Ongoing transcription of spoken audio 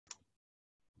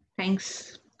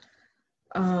Thanks.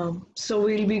 So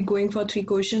we'll be going for 3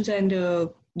 questions, and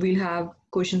we'll have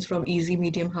questions from easy,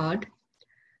 medium, hard.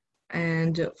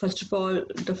 And first of all,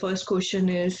 the first question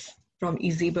is from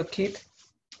Easy Bucket.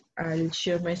 I'll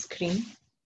share my screen.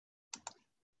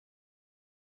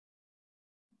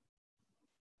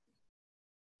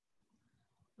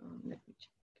 Let me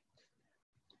check.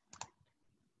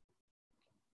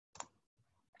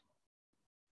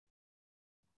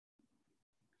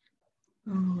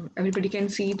 Everybody can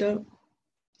see the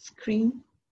screen?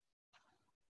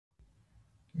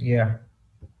 Yeah.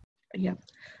 Yeah.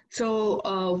 So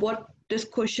what this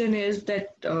question is that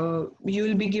you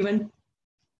will be given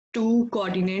 2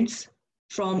 coordinates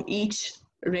from each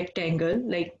rectangle.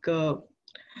 Like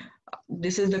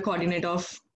this is the coordinate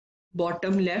of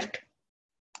bottom left,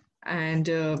 and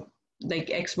like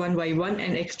x1, y1,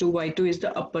 and x2, y2 is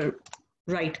the upper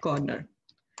right corner.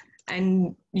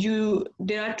 And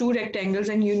there are 2 rectangles,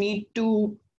 and you need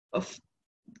to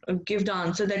give the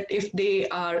answer that if they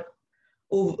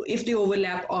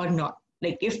overlap or not.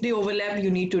 Like if they overlap,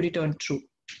 you need to return true.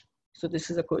 So this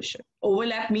is a question.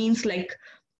 Overlap means like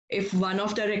if one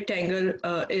of the rectangle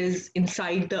is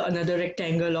inside the another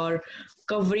rectangle or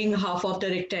covering half of the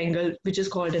rectangle, which is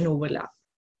called an overlap.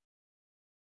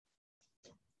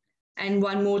 And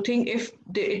one more thing, if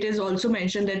it is also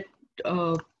mentioned that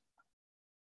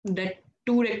that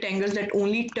 2 rectangles that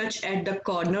only touch at the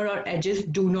corner or edges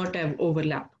do not have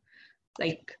overlap.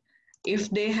 Like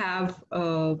if they have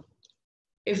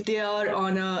if they are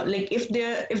on a like if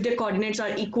their coordinates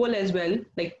are equal as well,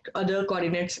 like other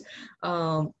coordinates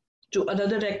to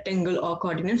another rectangle or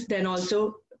coordinates, then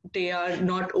also they are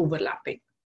not overlapping.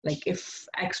 Like if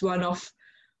x1 of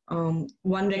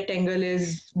one rectangle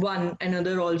is 1,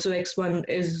 another also x1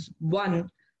 is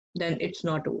 1, then it's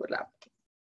not overlap.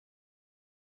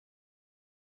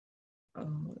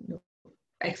 No,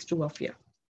 x2 of yeah.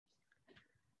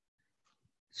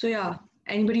 So yeah,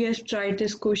 anybody has tried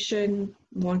this question,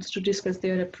 wants to discuss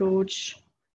their approach,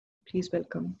 please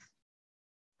welcome.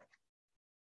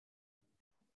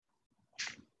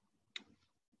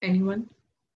 Anyone?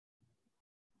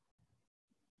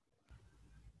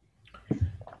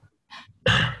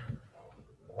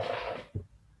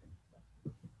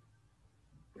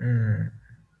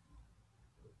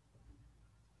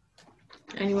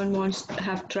 Anyone wants to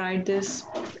have tried this?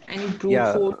 Any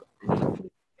brute force?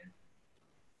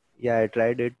 Yeah, I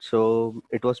tried it. So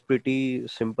it was pretty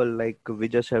simple. Like we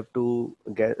just have to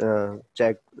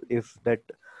check if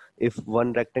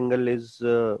one rectangle is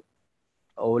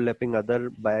overlapping other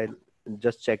by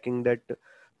just checking that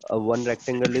one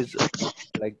rectangle is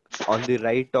like on the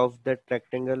right of that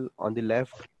rectangle, on the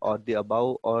left, or the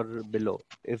above or below.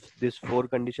 If this 4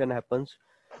 condition happens,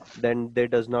 then they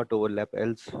does not overlap,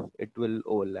 else it will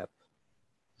overlap.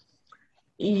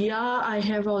 Yeah, I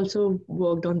have also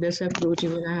worked on this approach.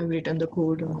 Even I have written the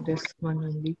code on this one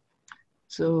only.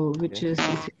 So which is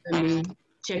basically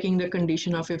checking the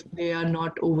condition of if they are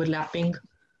not overlapping,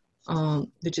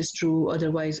 which is true,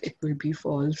 otherwise it will be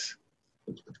false.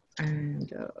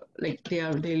 And like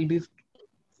they'll be,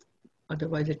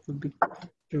 otherwise it would be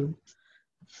true.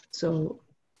 So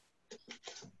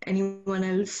anyone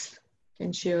else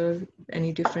can share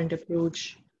any different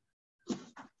approach?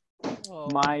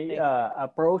 My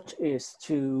approach is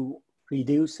to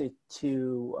reduce it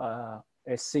to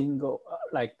a single,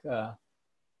 a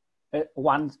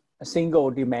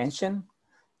single dimension.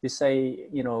 To say,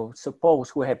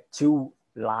 suppose we have 2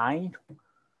 lines,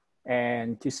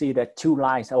 and to see that 2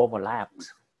 lines overlap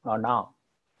or not,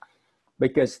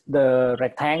 because the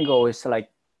rectangle is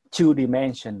like 2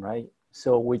 dimension, right?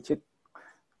 So we should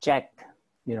check,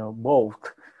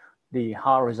 both the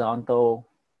horizontal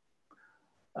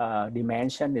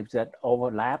dimension if that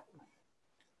overlap,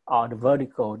 or the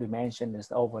vertical dimension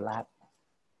is overlap.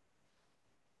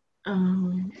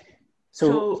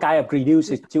 So kind of reduce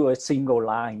it to a single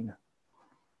line.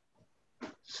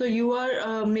 So you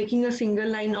are making a single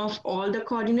line of all the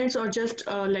coordinates, or just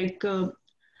the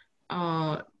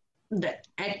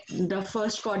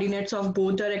first coordinates of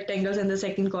both the rectangles and the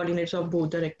second coordinates of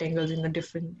both the rectangles in the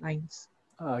different lines?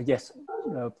 Yes.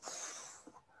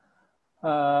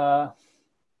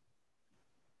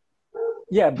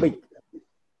 Yeah, but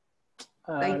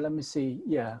let me see.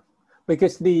 Yeah,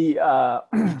 because the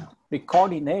the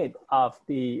coordinate of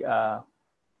the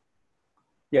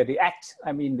the x,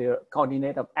 I mean the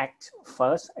coordinate of x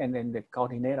first, and then the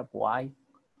coordinate of y.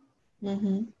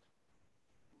 Mm-hmm.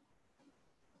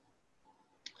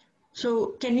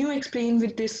 So can you explain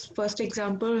with this first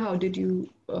example, how did you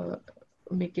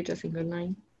make it a single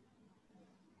line?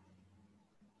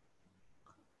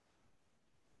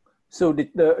 So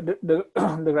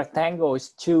the rectangle is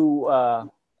two.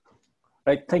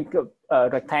 I think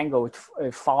rectangle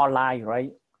is 4 lines,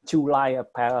 right? 2 lines are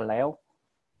parallel.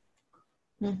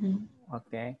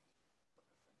 Okay.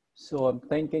 So I'm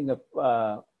thinking of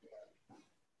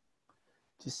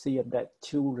to see if that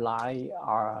 2 lines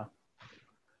are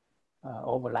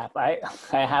overlap. I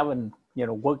haven't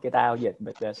worked it out yet,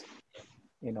 but that's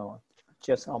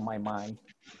just on my mind.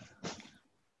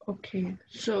 Okay,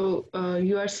 so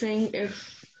you are saying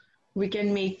if we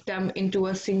can make them into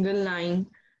a single line,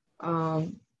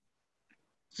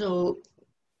 so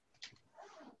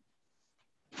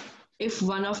if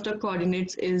one of the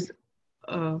coordinates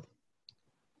uh,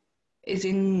 is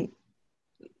in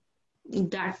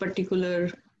that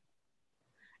particular,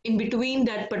 in between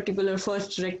that particular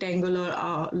first rectangle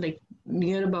or like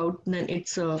near about, then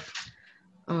it's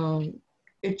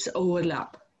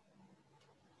overlap.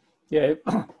 Yeah,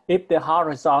 if the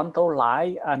horizontal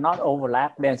line are not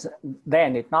overlap,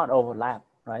 then it's not overlap,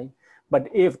 right? But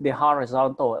if the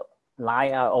horizontal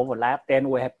line are overlap, then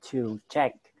we have to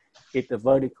check if the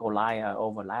vertical line are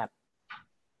overlap.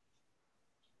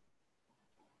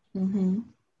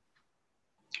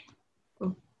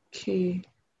 Okay.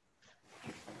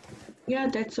 Yeah,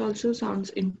 that's also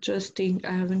sounds interesting.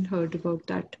 I haven't heard about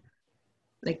that.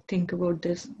 Like, think about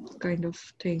this kind of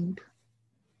thing.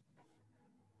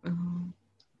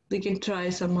 We can try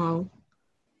somehow.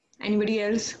 Anybody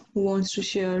else who wants to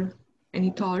share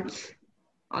any thoughts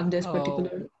on this Uh,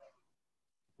 particular?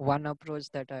 One approach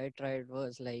that I tried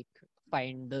was like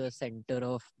find the center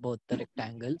of both the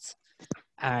rectangles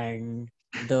and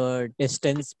the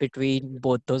distance between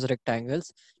both those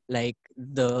rectangles. Like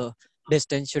the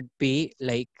distance should be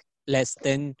like less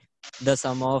than the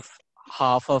sum of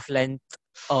half of length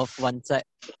of one side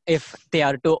if they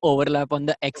are to overlap on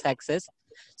the x-axis.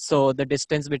 So the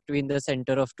distance between the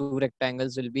center of two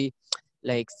rectangles will be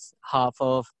like half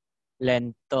of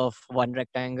length of one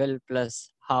rectangle plus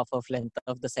half of length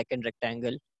of the second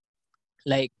rectangle.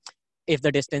 Like if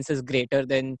the distance is greater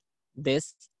than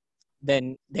this,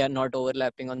 then they are not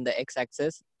overlapping on the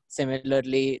x-axis.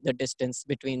 Similarly, the distance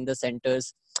between the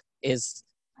centers is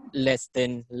less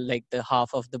than like the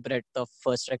half of the breadth of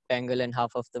first rectangle and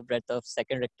half of the breadth of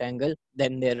second rectangle,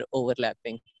 then they're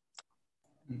overlapping.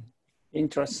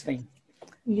 Interesting.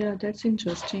 Yeah, that's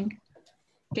interesting.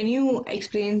 Can you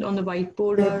explain on the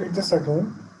whiteboard or Just a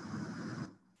second.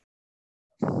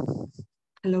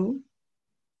 hello?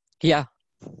 Yeah.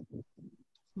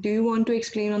 Do you want to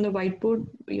explain on the whiteboard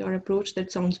your approach?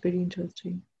 That sounds very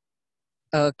interesting.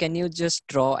 Can you just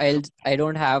draw? I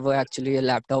don't have actually a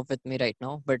laptop with me right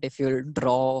now, but if you'll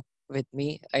draw with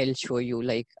me, I'll show you.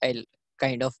 Like I'll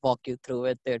kind of walk you through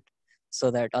with it,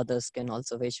 so that others can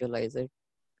also visualize it.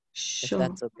 If Sure.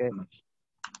 that's okay.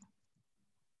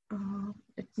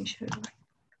 Let me share.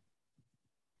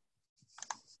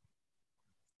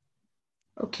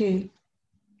 Okay.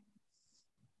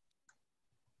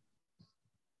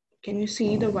 Can you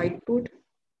see the whiteboard?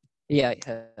 Yeah.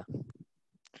 Okay.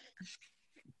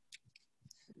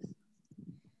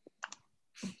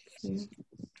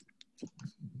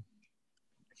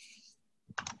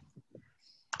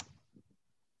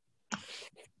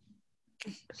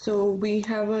 So we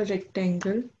have a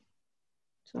rectangle.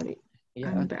 Sorry, Yeah.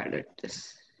 I'm bad at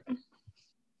this.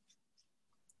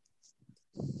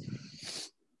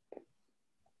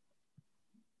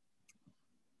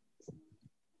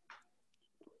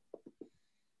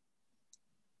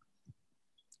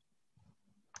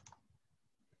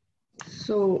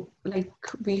 So like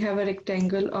we have a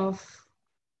rectangle of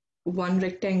one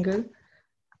rectangle.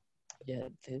 Yeah.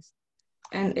 This.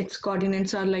 And its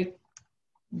coordinates are like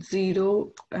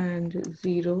 0 and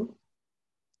 0.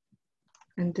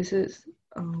 And this is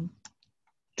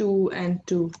 2 and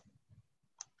 2.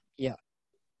 Yeah.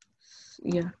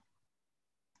 Yeah.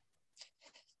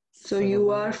 So you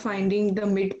are finding the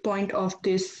midpoint of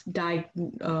this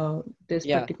this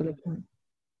Yeah. particular point.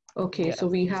 Okay, Yeah. so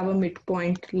we have a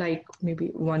midpoint like maybe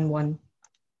 1, 1.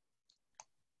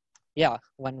 Yeah.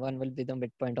 1, 1 will be the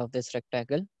midpoint of this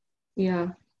rectangle.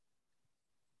 Yeah.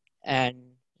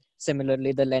 And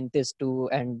similarly, the length is 2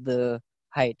 and the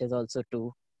height is also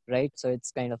 2, right? So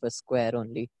it's kind of a square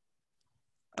only.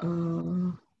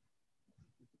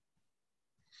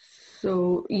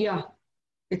 So yeah,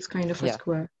 it's kind of a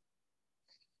square.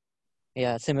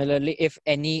 Yeah. Similarly, if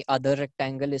any other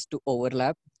rectangle is to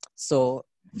overlap, so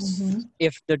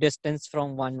if the distance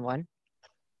from 1, 1,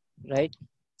 right?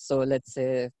 So let's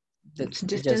say It's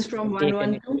distance just from 1, take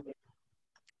 1 to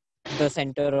the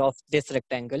center of this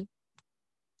rectangle.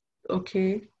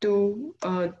 okay to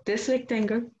this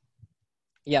rectangle.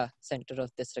 Yeah, center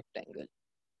of this rectangle.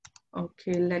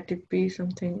 Okay, let it be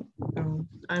something. And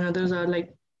others are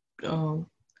like um,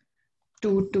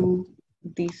 2, 2.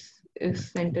 This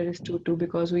is center is 2, 2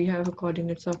 because we have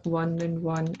coordinates of 1 and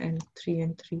 1 and 3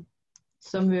 and 3.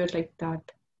 Somewhere like that.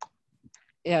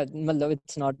 Yeah, matlab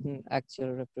it's not an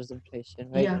actual representation,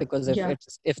 right? Yeah, Because yeah.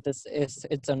 if this is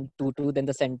it's on 2 2, then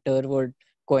the center would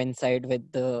coincide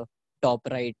with the top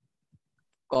right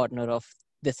corner of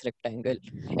this rectangle.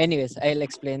 Anyways, I'll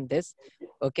explain this.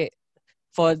 Okay,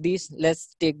 for these,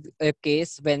 let's take a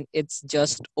case when it's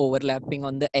just overlapping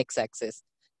on the x-axis.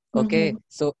 Okay, Mm-hmm,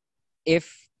 so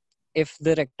if if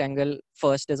the rectangle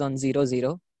first is on 0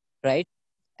 0, right,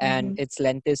 and mm-hmm, its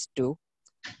length is 2,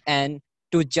 and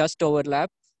to just overlap,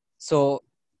 so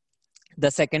the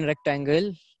second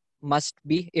rectangle must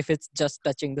be, if it's just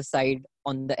touching the side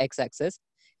on the x-axis,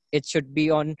 it should be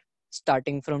on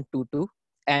starting from 2 2,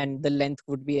 and the length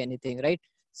would be anything, right?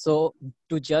 So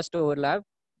to just overlap,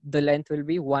 the length will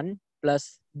be 1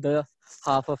 plus the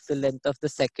half of the length of the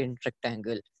second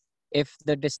rectangle. If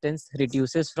the distance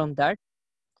reduces from that,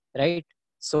 right,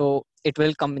 so it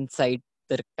will come inside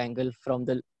the rectangle from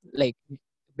the, like,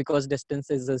 because distance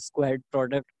is a squared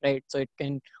product, right? So it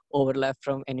can overlap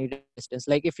from any distance.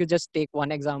 Like if you just take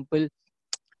one example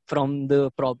from the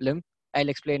problem, I'll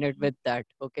explain it with that.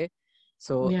 Okay,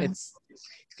 so yeah. it's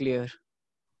clear.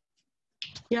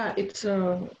 Yeah, it's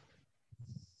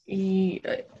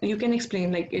you can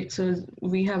explain like it's a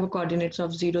we have a coordinates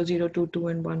of 0 0 2 2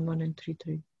 and 1 1 and 3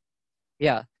 3.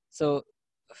 Yeah, so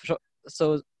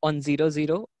so on 0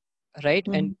 0, right,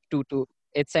 and Mm-hmm. 2 2,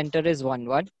 its center is 1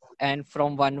 1, and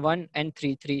from 1 1 and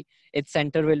 3 3, its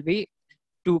center will be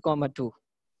 2 comma 2,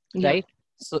 Yeah. right?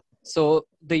 So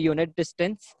the unit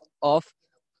distance of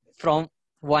from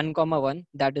 1 comma 1,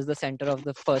 that is the center of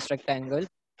the first rectangle,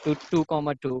 to 2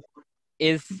 comma 2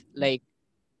 is like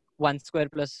 1 square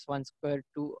plus 1 square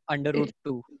to under root It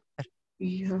 2.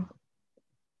 yeah.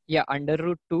 Yeah, under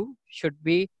root 2 should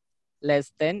be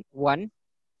less than 1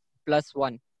 plus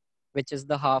 1, which is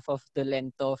the half of the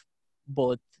length of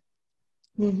both,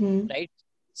 Mm-hmm. right?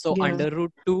 So Yeah. under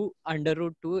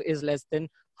root 2 is less than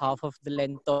half of the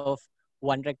length of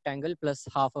one rectangle plus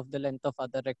half of the length of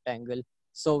other rectangle.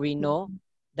 So we know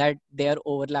that they are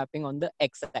overlapping on the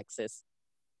x-axis.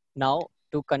 Now,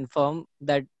 to confirm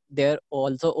that they're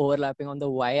also overlapping on the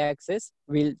y-axis,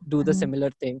 we'll do the Mm-hmm. similar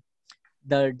thing.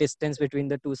 The distance between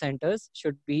the two centers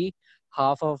should be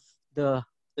half of the,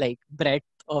 like, breadth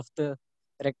of the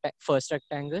first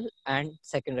rectangle and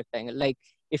second rectangle. Like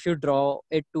if you draw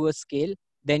it to a scale,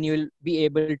 then you'll be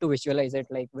able to visualize it,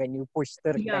 like when you push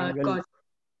the Yeah, rectangle. got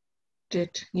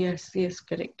it. Yes, yes,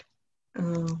 correct.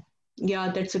 Uh,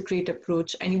 yeah, that's a great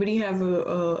approach. Anybody have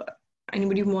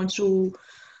anybody wants to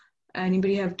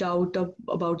anybody have doubt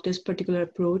about this particular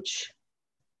approach?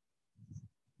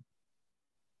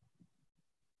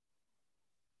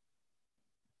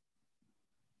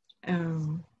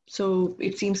 So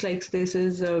it seems like this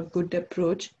is a good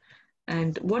approach.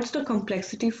 And what's the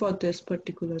complexity for this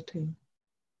particular thing?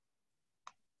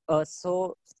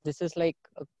 So this is like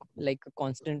a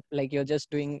constant, like you're just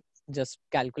doing just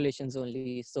calculations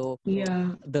only. So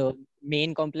Yeah. the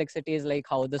main complexity is like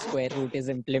how the square root is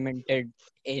implemented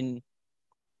in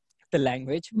the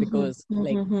language, Mm-hmm. because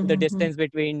like Mm-hmm. the Mm-hmm. distance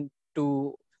between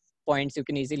two points you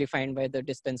can easily find by the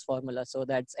distance formula. So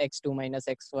that's x2 minus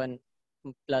x1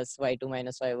 plus y2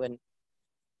 minus y1,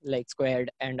 like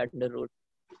squared and under root.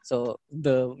 So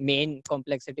the main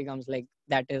complexity comes like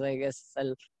that is, I guess,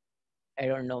 I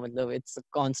don't know, it's a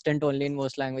constant only in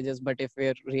most languages, but if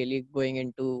we're really going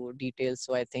into details,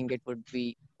 so I think it would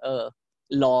be a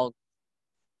log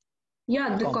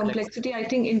Yeah, the complexity. complexity, I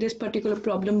think in this particular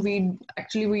problem,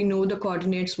 we know the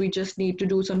coordinates. We just need to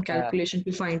do some Yeah, calculation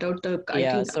to find out the, I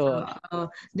yeah. think So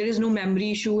there is no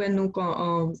memory issue and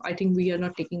no, I think we are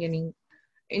not taking any,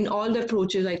 in all the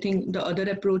approaches, I think the other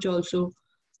approach also,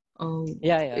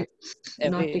 yeah, it's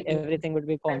not taking, everything would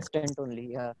be constant only.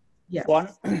 Yeah. yeah. One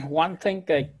one thing,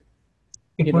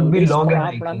 It would be this log and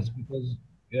I problem. case because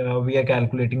we are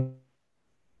calculating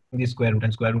the square root,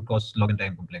 and square root costs log and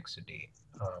time complexity.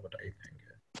 What I think.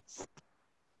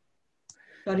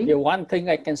 Yeah, Sorry? one thing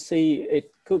I can see,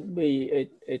 it could be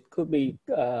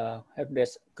have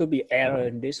this could be error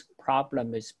in this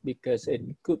problem is because it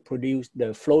could produce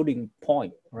the floating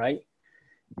point, right?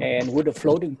 And with the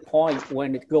floating point,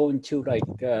 when it go into like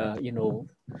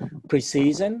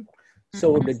precision,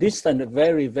 so the distance is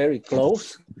very very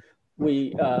close.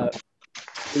 We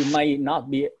we might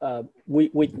not be we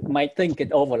might think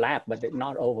it overlap, but it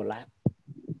not overlap.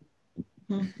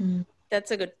 Mm-hmm.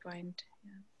 That's a good point.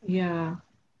 Yeah.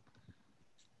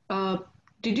 Uh,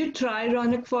 did you try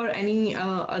Ronak for any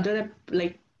other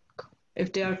like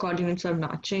if their coordinates are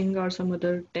matching or some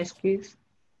other test case?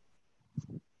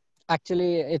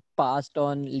 Actually, it passed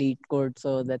on lead code,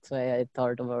 so that's why I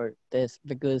thought about this,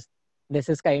 because this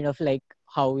is kind of like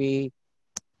how we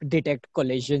detect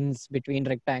collisions between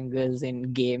rectangles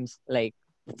in games. Like,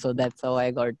 so that's how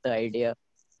I got the idea.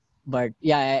 But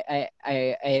yeah,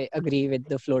 I agree with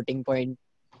the floating point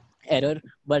error,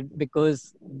 but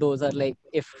because those are like,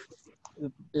 if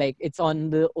like it's on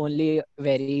the only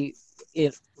very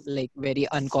like very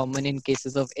uncommon in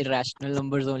cases of irrational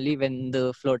numbers only, when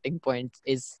the floating point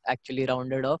is actually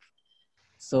rounded off.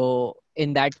 So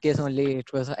in that case only,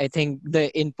 it was, I think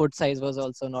the input size was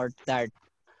also not that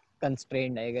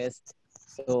constrained, I guess.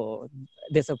 So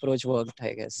this approach worked,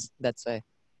 I guess. That's why.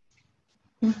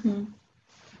 Mm-hmm.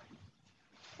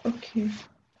 Okay.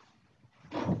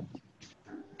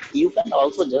 You can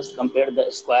also just compare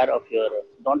the square of your,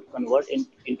 don't convert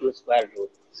into a square root.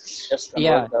 Just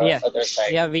Yeah, convert the yeah, other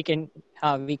side. yeah. We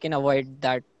can avoid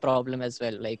that problem as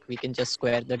well. Like we can just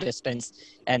square the distance,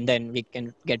 and then we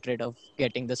can get rid of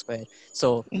getting the square.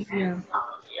 So Yeah.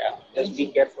 Yeah, just be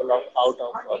careful of out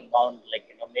of bound. Like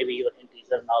maybe your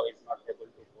integer now is not able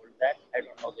to hold that. I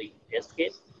don't know the test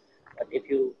case, but if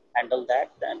you handle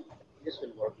that, then this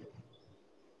will work.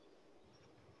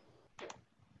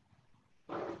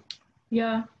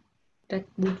 Yeah, that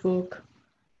would work.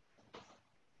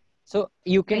 so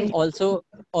you can Thank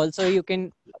also you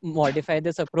can modify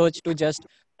this approach to just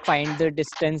find the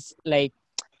distance. Like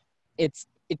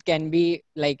it can be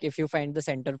like, if you find the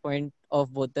center point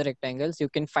of both the rectangles, you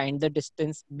can find the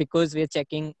distance, because we're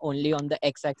checking only on the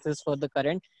x-axis for the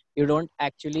current. You don't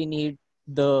actually need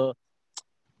the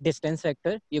distance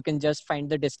vector. You can just find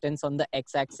the distance on the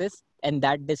x-axis, and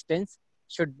that distance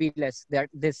should be less. That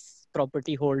this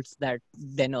property holds that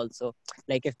then also.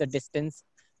 Like if the distance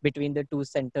between the two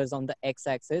centers on the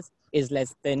x-axis is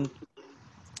less than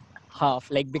half,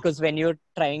 like, because when you're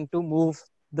trying to move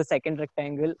the second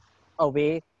rectangle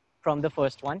away from the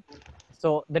first one,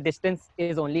 so the distance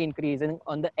is only increasing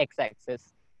on the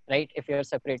x-axis, right? If you're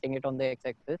separating it on the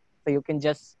x-axis, so you can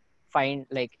just find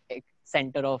like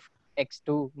center of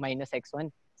x2 minus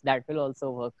x1. That will also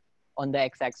work on the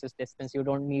x-axis distance. You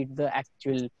don't need the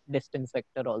actual distance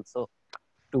vector also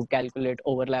to calculate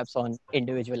overlaps on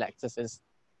individual axes,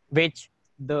 which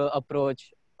the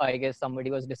approach, I guess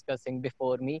somebody was discussing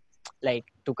before me, like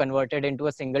to convert it into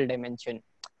a single dimension.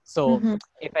 So Mm-hmm.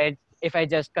 if I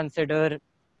just consider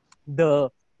the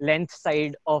length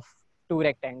side of two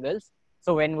rectangles,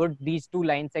 so when would these two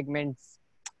line segments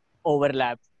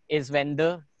overlap? Is when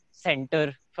the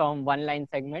center from one line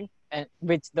segment, and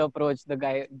which the approach the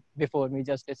guy before me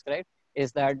just described,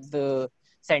 is that the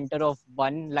center of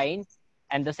one line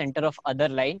and the center of other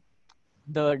line,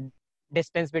 the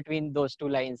distance between those two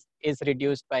lines is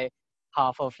reduced by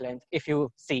half of length. If you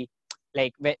see,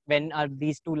 like when are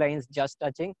these two lines just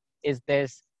touching, is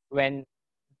this when,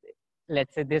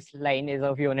 let's say this line is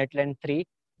of unit length 3,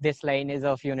 this line is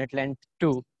of unit length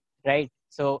 2, right?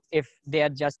 So if they are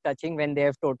just touching when they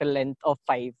have total length of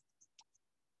 5,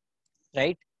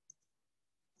 right?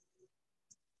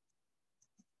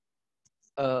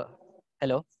 uh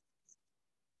Hello.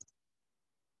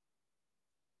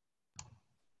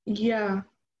 Yeah.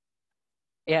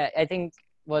 Yeah, I think,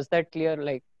 was that clear,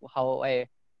 like how I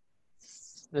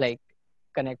like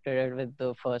connected it with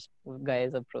the first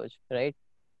guy's approach, right?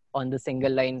 On the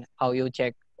single line, how you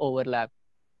check overlap.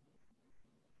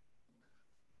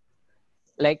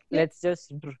 Like Yeah. let's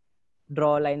just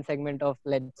draw a line segment of,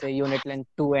 let's say, unit length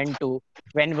 2 and 2.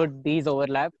 When would these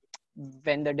overlap?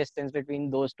 When the distance between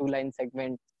those two line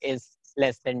segment is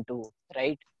less than 2,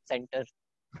 right? Center.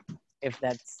 If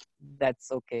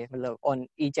that's okay. Well, on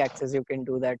each axis you can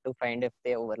do that to find if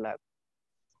they overlap.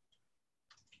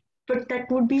 But that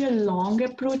would be a long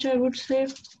approach, I would say.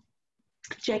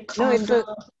 Check No, on it's a,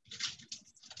 the.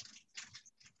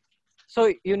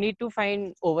 so you need to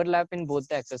find overlap in both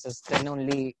the axes, then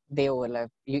only they overlap.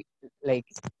 You, like,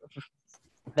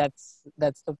 that's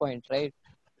the point, right?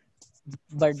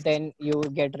 But then you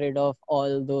get rid of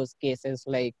all those cases,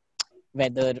 like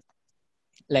whether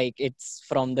like it's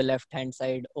from the left hand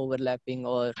side overlapping,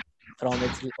 or from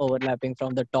it's overlapping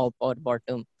from the top or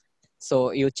bottom.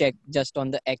 So you check just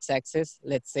on the x-axis.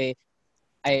 Let's say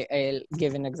I'll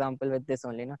give an example with this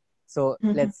only, na? So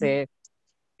let's Mhm. say,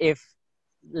 if,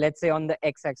 let's say on the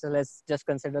x-axis, let's just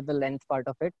consider the length part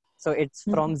of it. So it's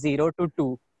Mhm. from 0 to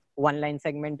 2. One line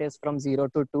segment is from 0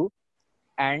 to 2,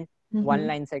 and one Mhm.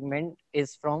 line segment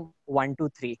is from 1 to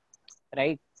 3,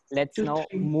 right? Let's Two, now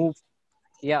three. move.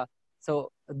 Yeah.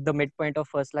 So the midpoint of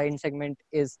first line segment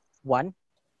is 1,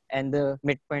 and the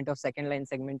midpoint of second line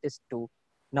segment is 2.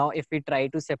 Now, if we try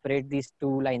to separate these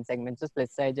two line segments, just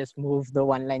let's say I just move the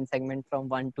one line segment from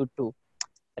 1 to 2,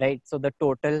 right? So the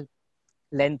total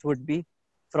length would be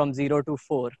from 0 to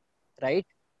 4, right?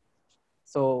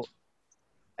 So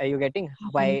are you getting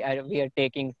why we are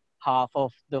taking half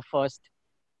of the first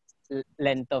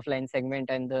length of line segment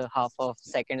and the half of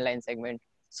second line segment?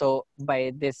 So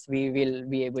by this, we will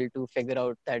be able to figure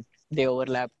out that they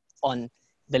overlap on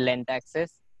the length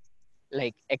axis,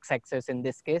 like x-axis in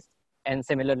this case, and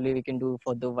similarly we can do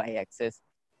for the y-axis.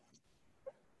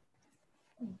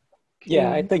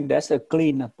 Yeah, I Okay. think that's a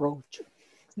clean approach.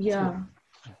 Yeah.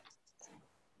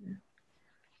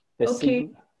 That's Okay.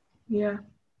 simple. Yeah.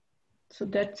 So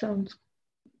that sounds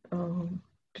to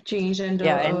change and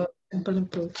Yeah, and simple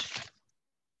approach.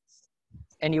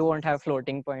 and you won't have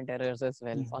floating point errors as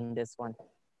well on this one.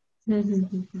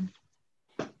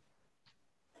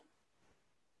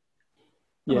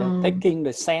 Yeah, taking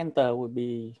the center would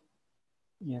be,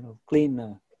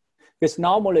 cleaner. Because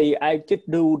normally I just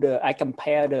I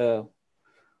compare the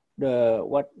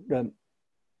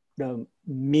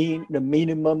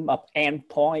minimum of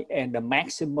endpoint and the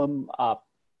maximum of,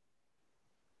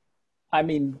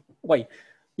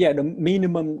 the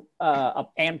minimum of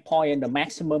endpoint and the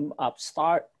maximum of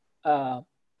start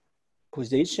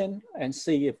position, and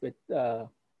see if it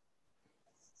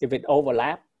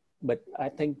overlap. But I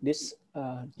think this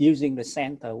using the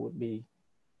center would be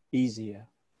easier.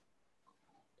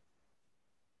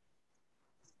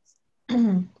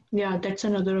 Yeah, that's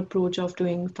another approach of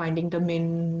finding the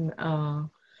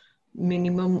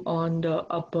minimum on the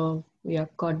upper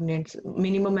coordinates,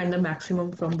 minimum and the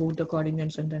maximum from both the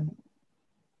coordinates, and then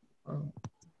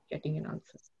getting an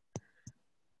answer.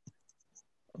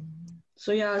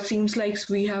 So yeah, seems like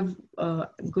we have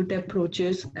good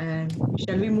approaches. And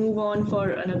shall we move on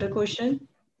for another question?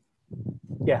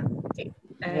 Yeah.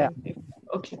 And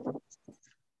okay.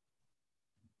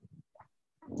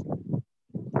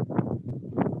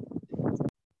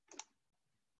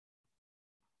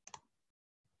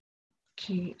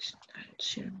 Okay, I'll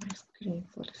share my screen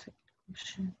for the second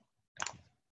question.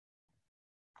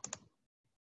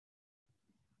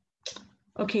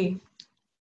 Okay.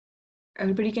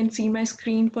 Everybody can see my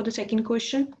screen for the second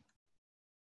question?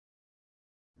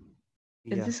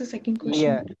 Is this a second question?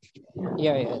 Yeah.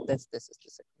 This is the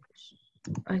second question.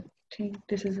 I think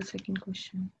this is the second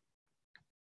question.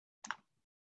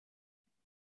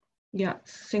 Yeah,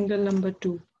 single number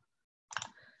 2.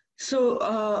 So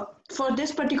for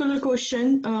this particular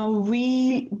question,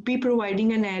 we'll be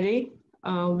providing an array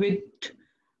with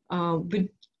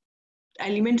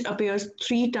element appears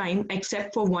 3 times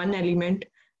except for one element,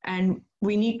 and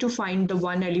we need to find the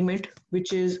one element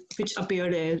which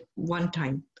appeared as 1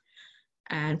 time.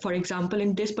 And for example,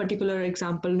 in this particular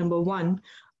example number 1,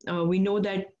 we know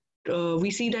that we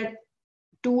see that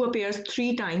 2 appears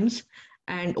 3 times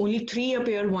and only 3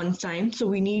 appear 1 time, so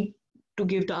we need to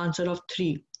give the answer of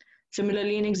 3.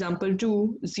 Similarly, in example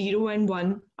 2, 0 and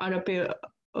 1 are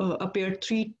appeared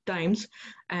 3 times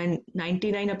and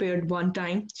 99 appeared 1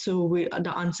 time, so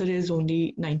the answer is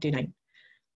only 99.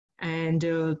 And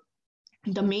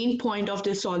the main point of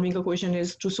this solving equation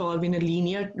is to solve in a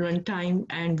linear runtime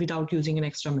and without using an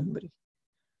extra memory.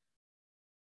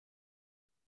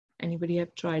 Anybody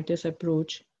have tried this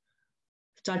approach?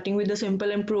 Starting with the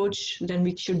simple approach, then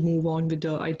we should move on with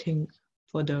I think,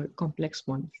 for the complex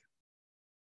ones.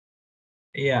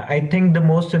 Yeah, I think the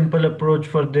most simple approach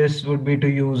for this would be to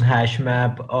use hash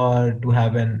map or to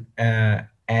have an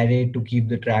array to keep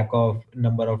the track of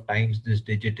number of times this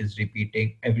digit is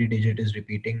repeating, every digit is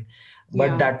repeating,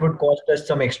 but that would cost us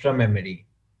some extra memory.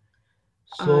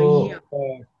 So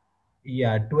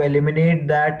yeah, to eliminate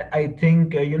that, I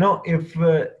think, if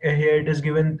here it is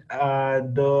given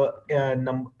every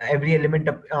element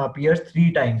appears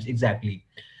 3 times exactly.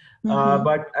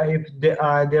 But if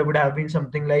there would have been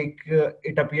something like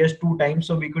it appears 2 times,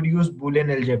 so we could use Boolean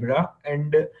algebra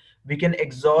and we can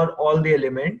XOR all the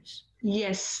elements.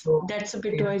 Yes, so that's a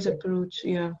bitwise approach.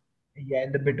 Yeah,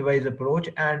 in the bitwise approach,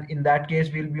 and in that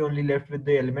case we'll be only left with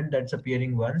the element that's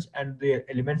appearing once, and the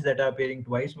elements that are appearing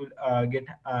twice will get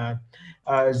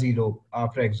 0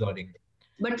 after XORing.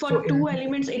 But for 2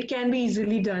 elements, it can be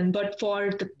easily done. But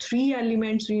for the 3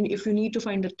 elements, if you need to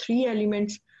find the 3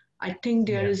 elements, I think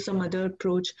there is some other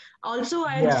approach. Also,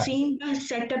 I've seen the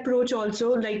set approach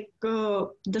also. Like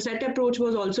the set approach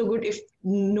was also good. If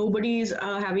nobody is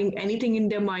having anything in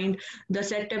their mind, the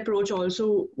set approach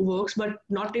also works, but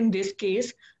not in this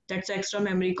case. That's extra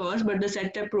memory cost. But the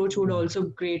set approach would also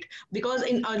great, because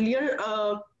in earlier,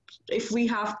 if we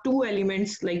have 2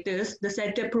 elements like this, the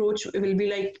set approach will be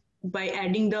like by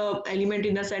adding the element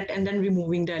in a set and then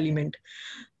removing the element.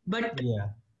 But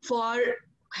for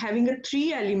having a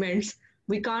 3 elements,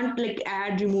 we can't like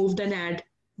add, remove, then add.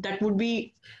 That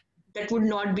would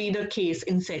not be the case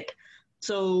in set.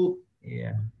 So,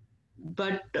 Yeah.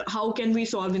 but how can we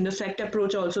solve in the set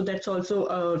approach also? That's also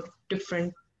a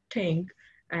different thing,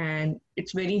 and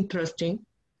it's very interesting.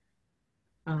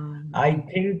 I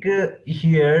think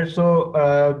here, so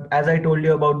as I told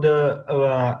you about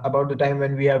the time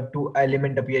when we have two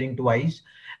element appearing twice,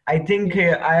 I think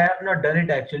Yeah. I have not done it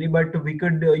actually, but we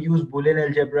could use Boolean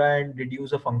algebra and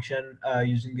reduce a function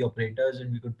using the operators,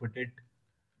 and we could put it.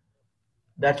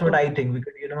 That's what Okay. I think. We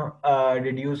could,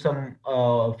 reduce some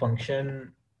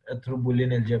function through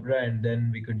Boolean algebra, and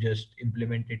then we could just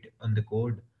implement it on the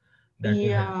code. That will help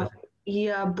Yeah, us.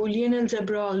 yeah. Boolean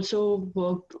algebra also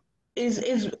work is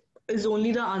is is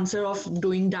only the answer of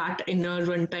doing that in a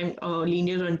runtime,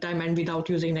 linear runtime, and without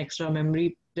using extra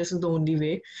memory. This is the only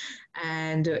way.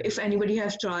 And if anybody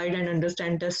has tried and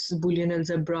understand this Boolean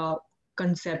algebra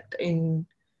concept in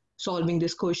solving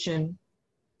this question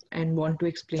and want to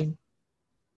explain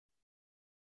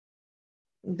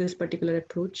this particular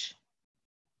approach,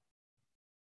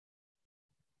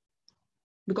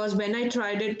 because when I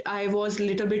tried it, I was a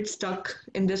little bit stuck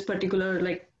in this particular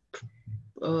like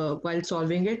while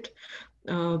solving it.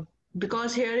 Uh,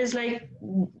 because here is like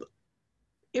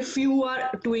if you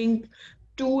are doing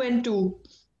 2 and 2,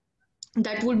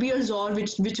 that would be a XOR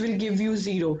which will give you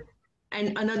 0,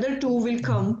 and another 2 will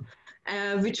come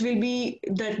which will be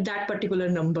that particular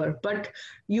number. But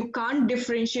you can't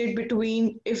differentiate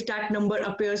between if that number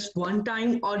appears 1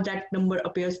 time or that number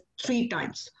appears 3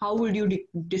 times. How would you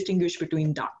distinguish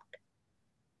between that?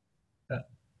 Uh,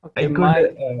 Okay, I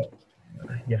could,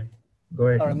 yeah, go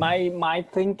ahead. my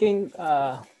thinking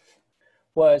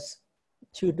was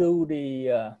to do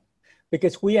the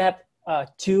because we have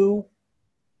two,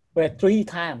 but 3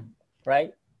 times,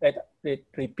 right? That it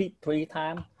repeat 3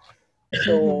 times.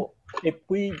 So if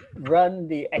we run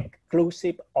the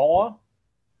exclusive OR,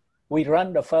 we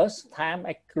run the first time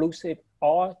exclusive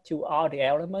OR to all the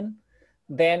element,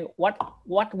 then what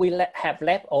we have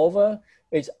left over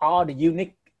is all the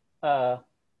unique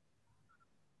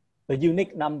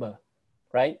number,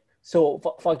 right? So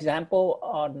for example,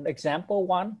 on example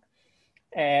 1,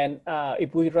 and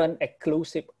if we run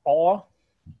exclusive OR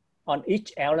on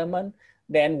each element,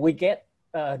 then we get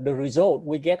the result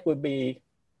we get will be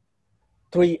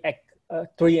 3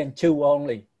 and 2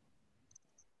 only.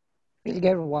 We'll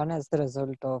get 1 as the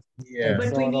result of Yeah.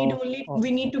 But XOR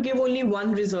we need to give only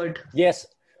one result. Yes.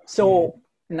 So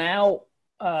now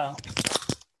I'm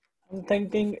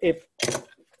thinking if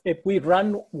we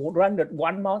run it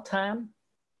one more time,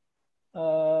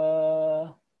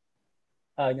 no,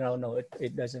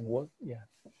 it doesn't work. Yeah.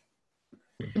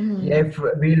 Yeah, if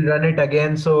we'll run it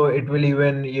again, so it will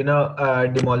even,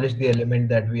 demolish the element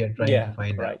that we are trying to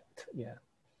find out. Right. Yeah.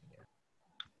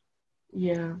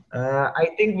 Yeah. I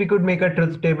think we could make a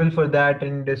truth table for that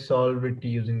and just solve it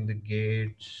using the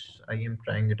gates. I am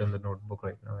trying it on the notebook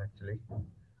right now, actually.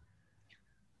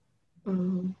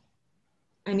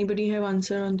 Anybody have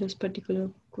answer on this particular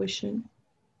question?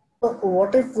 So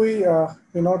what if we,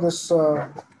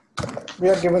 we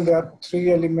are given there are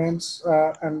 3 elements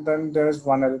and then there is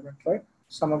 1 element, right?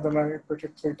 Some of them are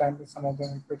repeated 3 times, some of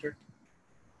them repeated,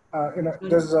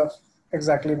 there's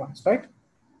exactly once, right?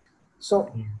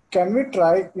 So can we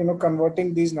try,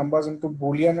 converting these numbers into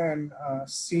Boolean and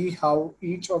see how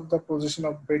each of the position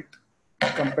of bit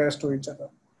compares to each other?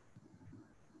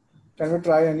 Can we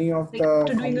try any of Like the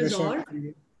after doing a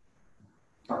combination?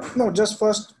 XOR? No, just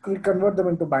first we convert them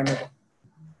into binary.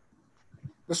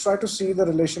 Just try to see the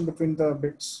relation between the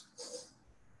bits.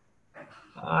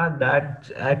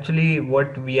 That's actually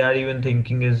what we are even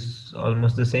thinking is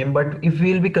almost the same. But if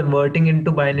we'll be converting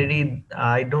into binary,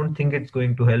 I don't think it's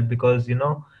going to help because,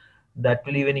 that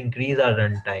will even increase our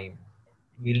runtime.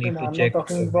 We'll need to I'm not check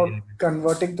talking every about element.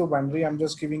 converting to binary. I'm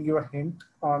just giving you a hint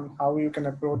on how you can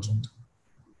approach it.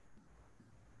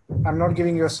 I'm not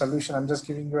giving you a solution. I'm just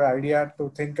giving you an idea to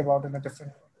think about in a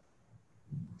different way.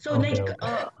 So Okay,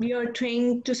 like we are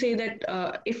trying to say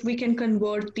that if we can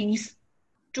convert these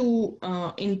two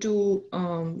into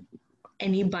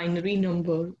any binary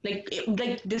number,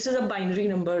 like this is a binary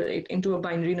number into a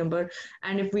binary number,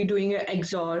 and if we're doing an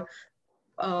XOR,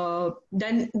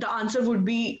 then the answer would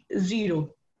be 0.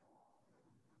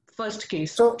 First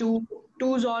case, So two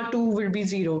XOR 2 will be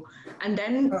 0, and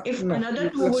then if no, another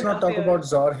 2 let's would not talk appear. about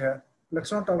XOR here.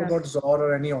 Let's not talk Yeah. about XOR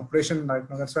or any operation right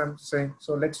now. That's what I'm saying.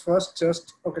 So let's first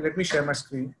just, okay, let me share my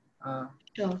screen.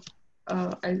 Sure.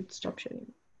 I'll stop sharing.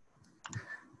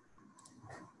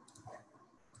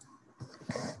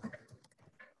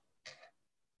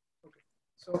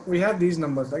 So we have these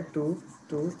numbers, like 2,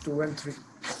 2, 2 and 3,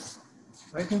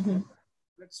 right?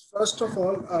 Let's first of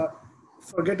all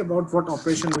forget about what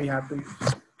operation we have to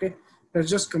use. Okay, let's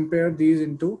just compare these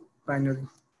into binary,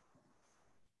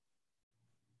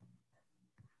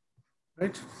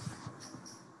 right?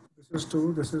 This is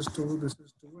 2, this is 2, this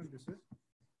is 2, and this is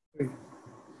 3.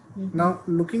 Now,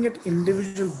 looking at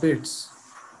individual bits,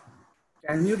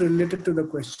 can you relate it to the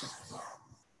question?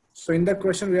 So in the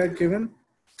question we are given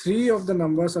 3 of the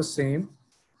numbers are same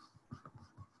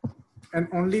and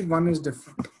only one is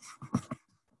different.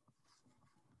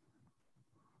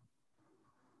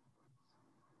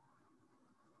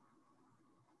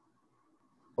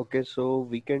 Okay, so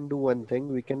we can do one thing.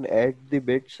 We can add the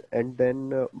bits and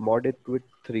then mod it with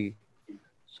 3.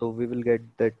 So we will get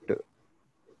that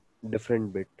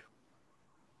different bit.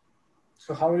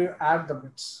 So how will you add the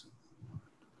bits?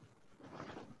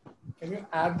 Can you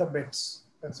add the bits?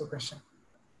 That's the question.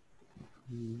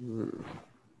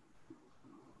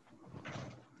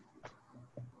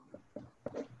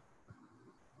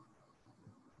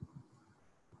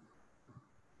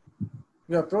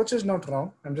 Your approach is not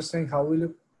wrong. I'm just saying, how will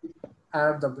you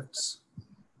add the bits?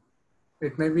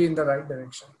 It may be in the right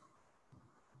direction.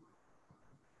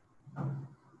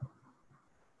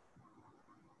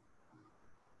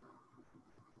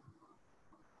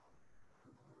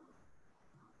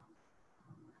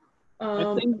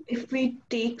 If we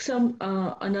take some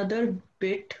another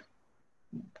bit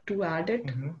to add it.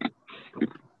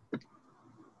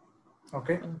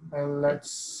 Okay,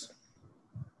 let's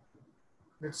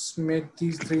make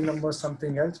these 3 numbers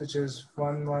something else, which is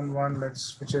 1, 1, 1.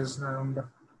 Which is around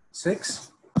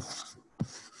 6,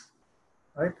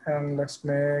 right? And let's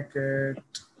make it.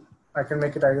 I can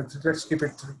make it either 3. Let's keep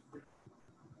it 3.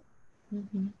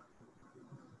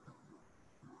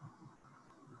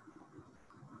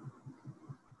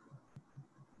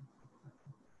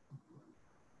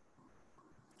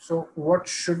 So what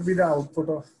should be the output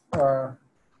of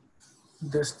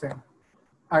this thing?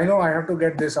 I know I have to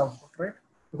get this output, right?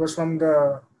 Because from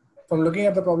looking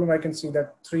at the problem, I can see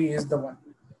that 3 is the one.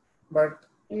 But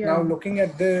now looking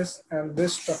at this and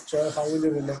this structure, how will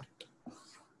you relate it?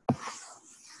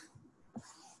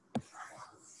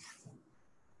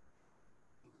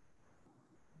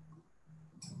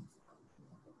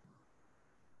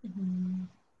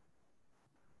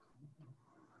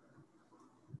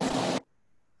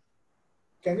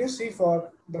 Can you see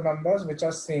for the numbers which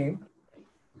are same,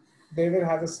 they will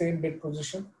have the same bit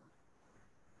position?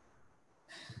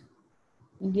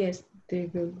 Yes, they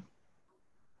will.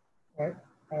 Right?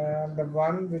 And the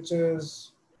one which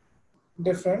is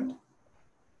different,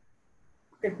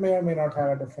 it may or may not have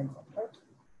a different one, right?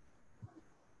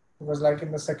 Because like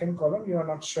in the second column, you are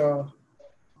not sure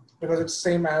because it's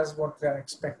same as what they are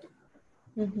expecting.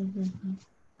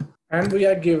 And we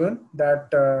are given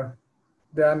that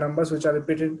there are numbers which are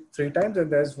repeated 3 times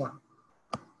and there's 1.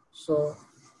 So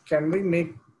can we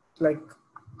make like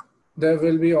there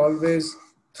will be always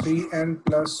 3n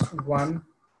plus 1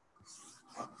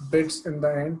 bits in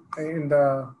the end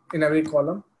in every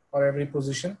column or every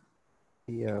position?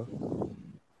 Yeah.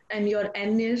 And your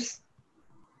n is?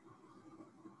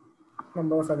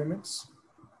 Number of elements.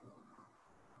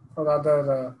 Or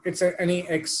rather, it's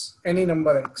any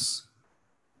number x.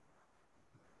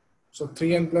 So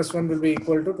 3n plus 1 will be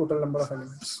equal to total number of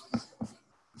elements.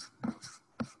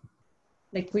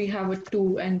 Like we have a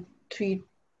 2 and 3.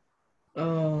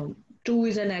 2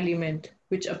 is an element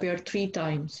which appeared 3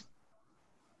 times.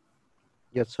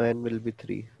 Yes, so n will be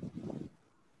 3.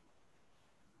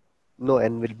 No,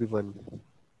 n will be 1.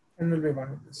 N will be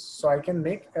 1. So I can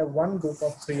make a one group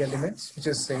of 3 elements which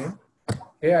is same.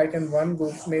 Here I can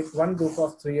make one group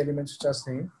of 3 elements which are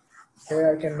same.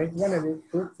 Here I can make one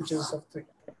group which is of 3.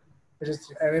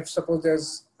 And if suppose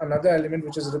there's another element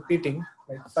which is repeating,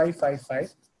 like 5, 5,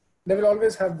 5, they will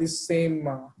always have this same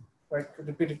like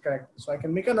repeated character. So I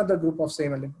can make another group of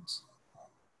same elements.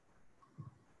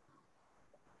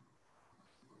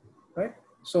 Right?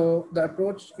 So the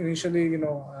approach initially,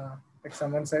 like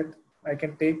someone said, I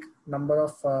can take number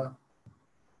of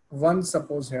 1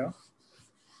 suppose here,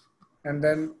 and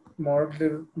then mod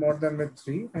them with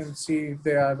 3 and see if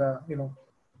they are the,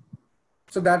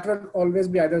 so that will always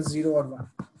be either 0 or 1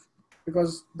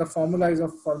 because the formula is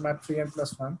of format 3n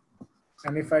plus 1.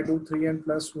 And if I do 3n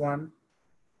plus 1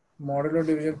 modulo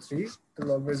division 3, it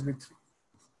will always be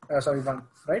 1,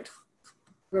 right?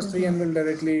 Because 3n will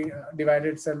directly divide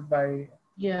itself by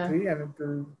 3 and it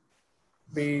will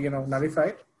be,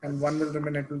 nullified, and 1 will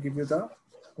remain, it will give you the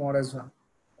mod as 1.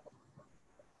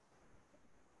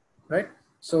 Right?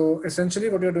 So essentially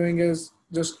what you're doing is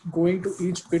just going to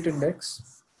each bit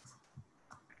index,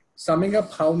 summing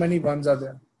up how many 1s are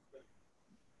there.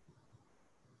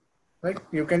 right?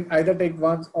 You can either take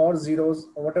ones or zeros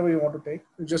or whatever you want to take.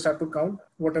 You just have to count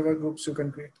whatever groups you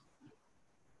can create.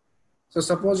 So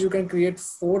suppose you can create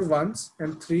 4 ones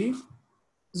and 3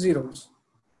 zeros,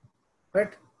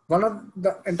 right? One of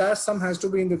the entire sum has to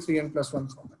be in the 3n plus 1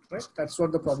 format, right? That's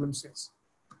what the problem says.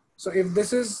 So if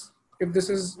this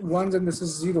is ones and this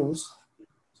is zeros,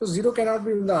 so 0 cannot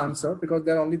be in the answer because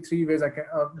there are only 3 ways I can,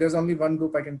 there's only one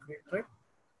group I can create, right?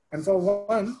 And for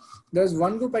 1, there's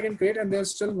one group I can create and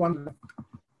there's still one left.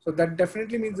 So that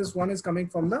definitely means this 1 is coming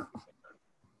from the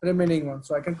remaining one.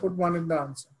 So I can put 1 in the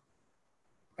answer.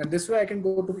 And this way I can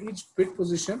go to each bit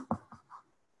position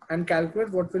and calculate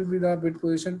what will be the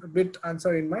bit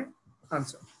answer in my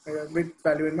answer, bit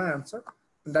value in my answer.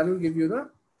 And that will give you the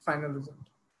final result.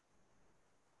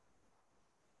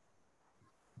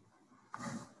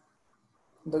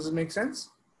 Does it make sense?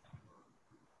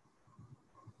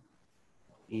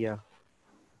 Yeah.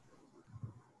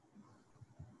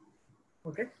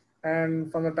 Okay.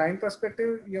 And from the time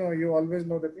perspective, you always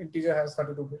know that integer has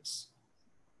 32 bits.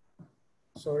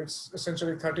 So it's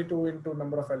essentially 32 into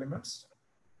number of elements,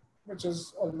 which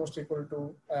is almost equal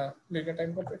to linear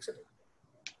time complexity.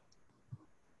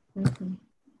 Mm-hmm.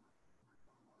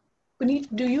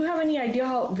 Puneet, do you have any idea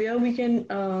where we can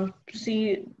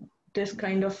see this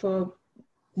kind of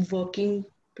working?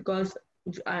 Because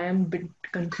I am a bit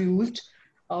confused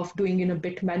of doing in a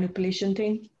bit manipulation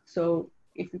thing. So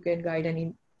if you can guide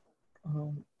any.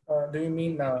 Do you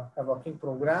mean a working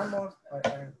program or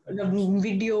the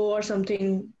video or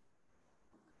something?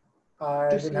 I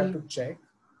will have to check.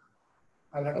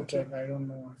 I'll have Okay. to check. I don't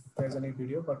know if there's any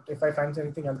video, but if I find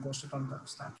anything, I'll post it on the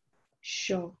Slack.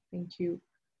 Sure, thank you.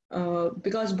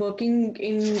 Because working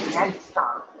in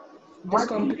this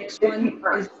complex one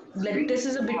is like this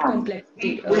is a bit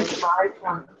complexity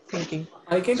thinking.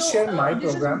 I can share my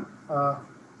program.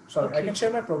 Sorry, Okay. I can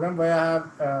share my program where I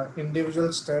have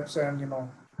individual steps and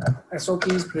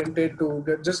SOPs printed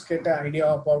to just get an idea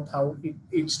about how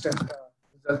each step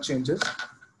result changes.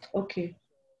 Okay.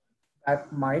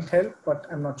 That might help, but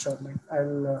I'm not sure.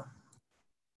 I'll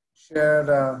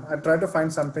share. I'll try to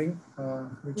find something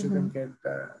which you can get,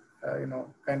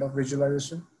 kind of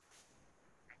visualization.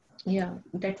 Yeah,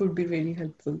 that would be really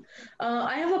helpful.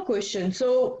 I have a question.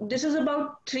 So this is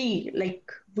about 3.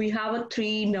 Like we have a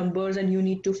 3 numbers and you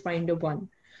need to find a 1.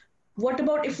 What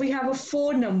about if we have a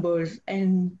 4 numbers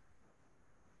and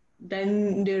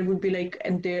then there would be like,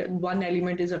 and there one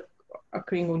element is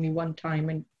occurring only one time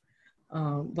and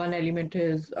one element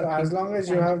is So as long as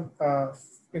you have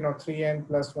 3n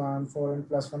plus 1, 4n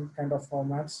plus 1 kind of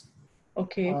formats.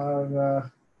 Okay.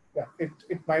 Yeah,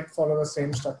 it might follow the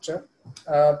same structure.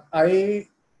 I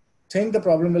think the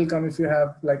problem will come if you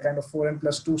have like kind of 4n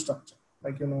plus 2 structure,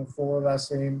 like 4 are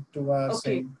same, 2 are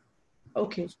same.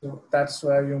 Okay. So that's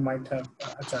where you might have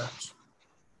a challenge.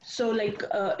 So like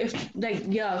if like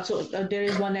yeah, so there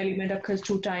is one element occurs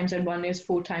 2 times and one is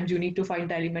 4 times. You need to find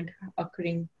the element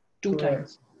occurring 2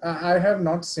 times. I have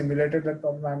not simulated that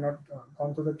problem. I'm not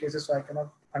gone through the cases, so I cannot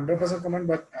 100% comment.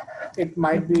 But it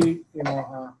might be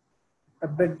a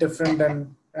bit different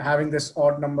than having this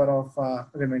odd number of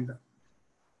remainder.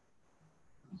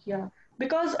 Yeah,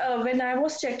 because when I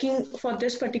was checking for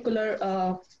this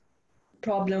particular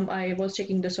problem, I was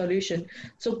checking the solution.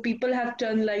 So people have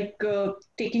done like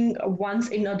taking ones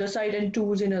in other side and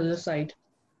twos in other side,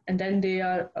 and then they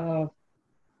are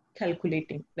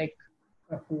calculating like.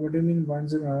 What do you mean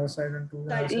ones in other side and twos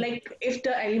in other side? Like if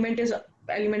the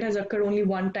element has occurred only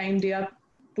one time, they are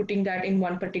putting that in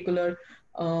one particular,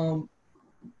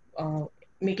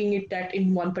 making it that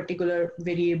in one particular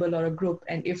variable or a group,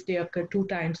 and if they occur 2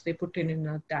 times, they put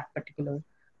in that particular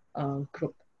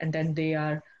group, and then they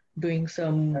are doing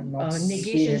some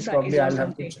negation size or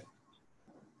something.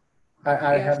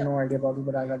 I have no idea about it,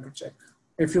 but I'll have to check.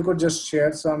 If you could just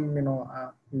share some,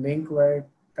 link where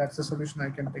that's the solution, I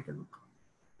can take a look.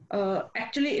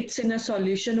 Actually, it's in a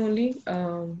solution only.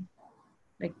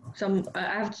 Like I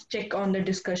have to check on the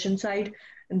discussion side,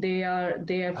 and they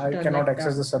have. I done cannot like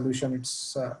access that. the solution.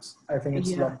 It's I think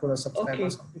it's locked to the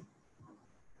subscribers only.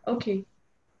 Okay.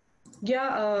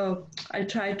 Yeah, I'll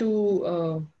try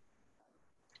to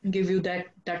give you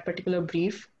that particular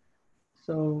brief.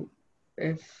 So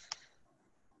if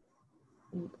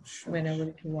whenever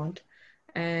you want,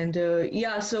 and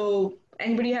yeah, so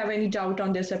anybody have any doubt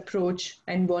on this approach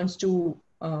and wants to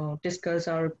discuss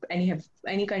or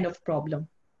any kind of problem?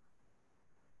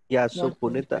 Yeah, so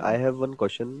Punit, I have one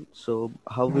question. So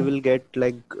how we will get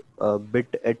like a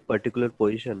bit at particular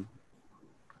position,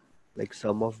 like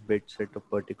sum of bits at a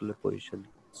particular position?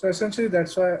 So essentially,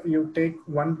 that's why you take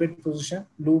one bit position,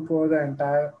 loop over the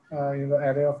entire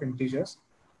array of integers,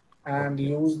 and Okay.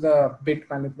 use the bit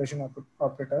manipulation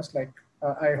operators. Like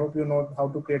I hope you know how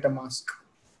to create a mask,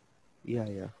 Yeah,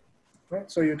 yeah. right?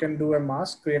 So you can do a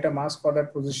mask, create a mask for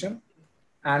that position,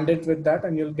 and it with that,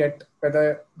 and you'll get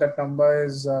whether that number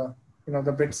is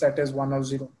the bit set is 1 or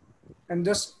 0, and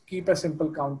just keep a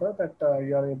simple counter that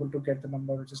you are able to get the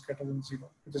number which is greater than 0,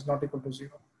 which is not equal to 0.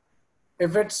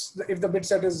 If the bit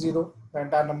set is 0, the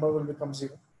entire number will become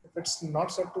 0. If it's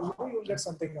not set to 0, you'll get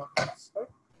something else, right?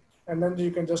 And then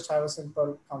you can just have a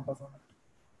simple counter for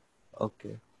it.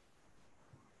 Okay.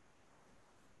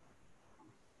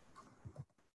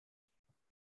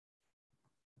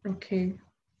 Okay.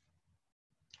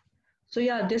 So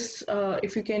yeah, this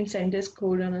if you can send this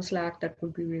code on a Slack, that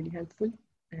would be really helpful.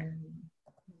 And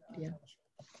yeah.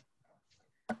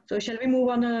 So shall we move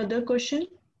on to another question?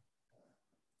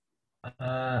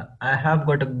 I have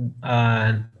got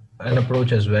an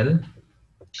approach as well,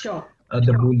 Sure.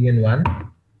 the Boolean one.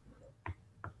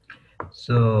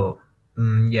 So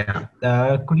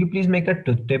yeah, could you please make a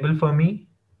truth table for me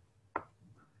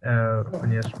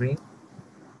on your screen?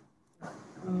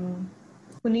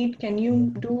 Puneet, can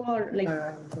you do or like?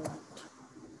 And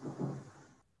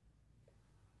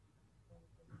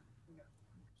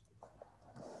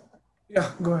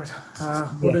yeah, go ahead.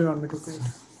 What Yeah. do you want me to create?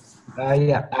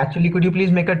 Yeah. Actually, could you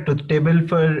please make a truth table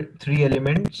for 3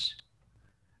 elements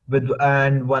with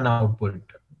and one output?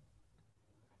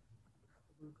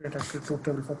 Create actually truth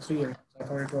table for 3 items. I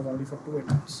thought it was only for 2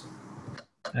 items.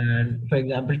 And for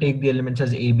example, take the elements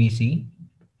as A, B, C,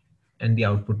 and the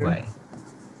output Okay. Y.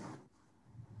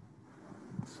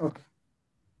 Okay.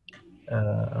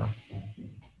 Uh,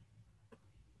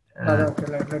 and, Okay.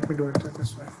 Let me do it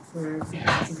this way.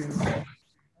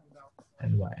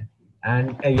 and Y.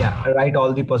 And yeah, write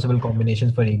all the possible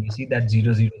combinations for ABC. That's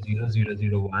 0, 0, 0, 0,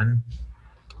 0, 1.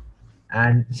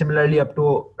 And similarly up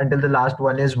to until the last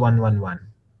one is 1, 1, 1.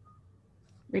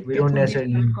 With We the don't conditional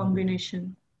necessarily,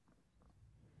 combination.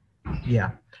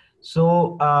 yeah.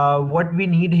 So what we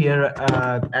need here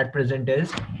at present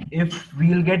is if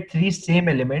we'll get 3 same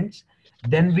elements,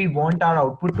 then we want our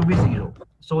output to be 0.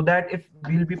 So that if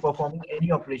we'll be performing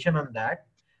any operation on that,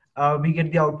 we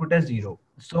get the output as 0.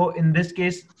 So in this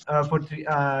case, what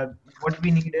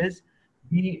we need is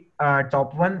the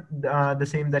top one, the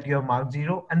same that you have marked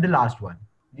 0, and the last one.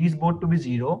 These both to be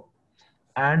 0,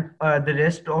 and the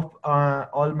rest of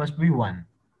all must be 1.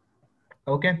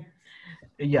 Okay.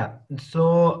 Yeah,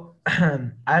 so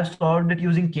I've solved it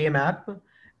using K-map,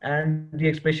 and the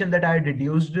expression that I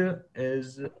deduced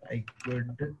is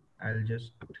I'll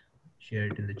just share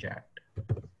it in the chat.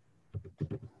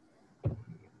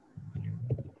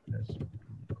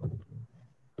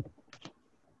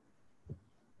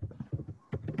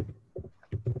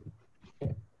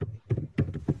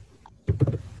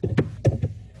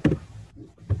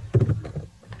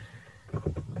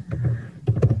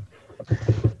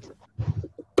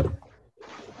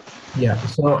 Yeah,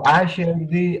 so I shared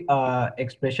the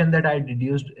expression that I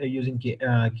deduced using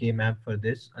K-map for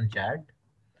this on chat.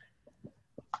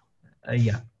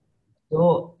 Yeah.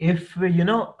 So if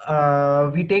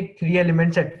we take 3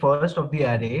 elements at first of the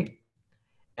array,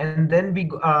 and then we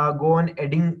go on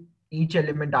adding each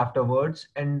element afterwards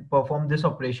and perform this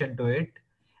operation to it,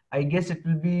 I guess it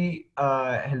will be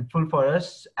helpful for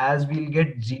us as we'll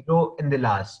get 0 in the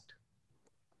last.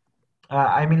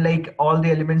 I mean, like all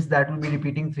the elements that will be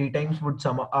repeating 3 times uh,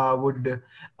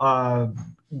 uh,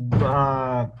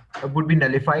 would be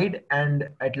nullified, and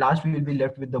at last we will be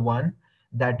left with the one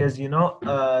that is,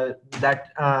 that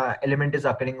element is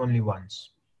occurring only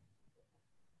once.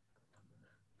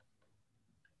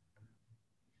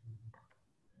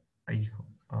 I,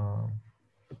 uh,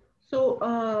 So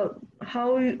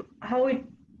how it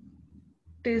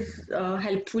is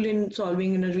helpful in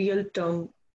solving in a real term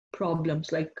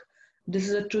problems? Like this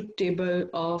is a truth table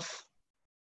of.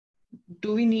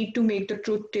 Do we need to make the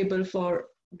truth table for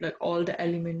like all the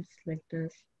elements like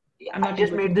this? Yeah, I'm I not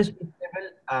just able made to. this truth table.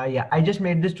 Yeah, I just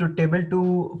made this truth table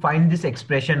to find this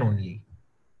expression only,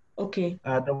 Okay.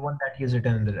 the one that is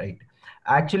written on the right.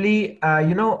 Actually,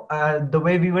 the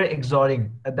way we were XORing,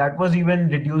 that was even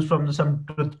reduced from some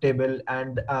truth table,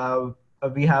 and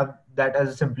we have that as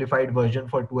a simplified version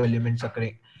for 2 elements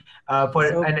occurring, for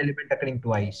So an element occurring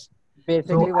twice. So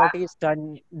basically, what he's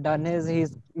done is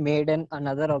he's made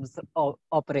another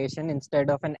operation instead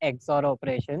of an XOR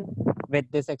operation with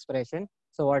this expression.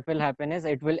 So what will happen is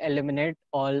it will eliminate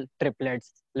all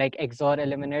triplets, like XOR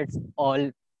eliminates all,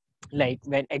 like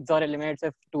when XOR eliminates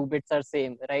if 2 bits are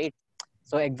same, right?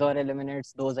 So XOR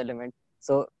eliminates those elements.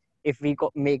 So if we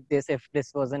make this, if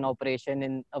this was an operation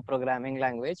in a programming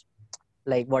language,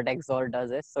 like what XOR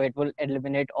does is, so it will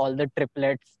eliminate all the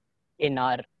triplets in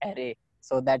our array.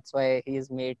 So that's why he's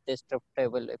made this truth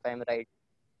table, if I'm right.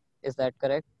 Is that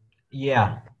correct?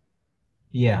 Yeah.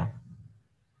 Yeah.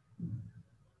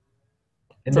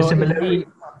 In the So if similar way, we,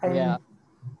 yeah.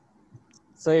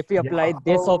 So if we yeah. apply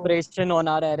this Oh, operation on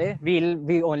our array, we'll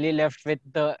be only left with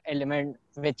the element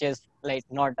which is like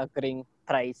not occurring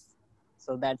thrice.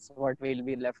 So that's what we'll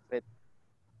be left with.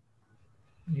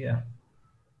 Yeah.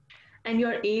 And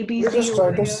your A, B, we C just try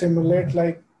over to here. simulate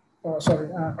like,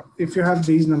 if you have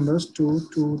these numbers 2,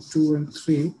 and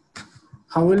 3,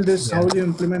 how will this? How Yeah. will you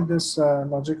implement this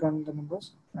logic on the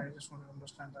numbers? I just want to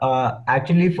understand that.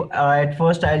 Actually, at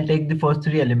first I'll take the first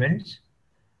three elements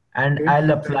and Okay, I'll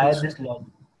take apply this. this logic.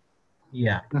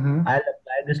 Yeah. Mm-hmm. I'll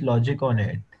apply this logic on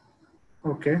it.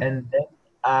 Okay. And then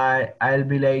I'll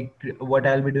be like, what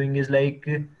I'll be doing is like,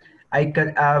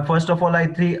 first of all, I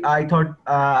thought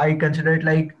I considered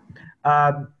like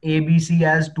ABC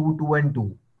as 2, 2, and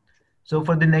 2. So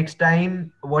for the next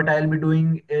time, what I'll be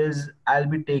doing is I'll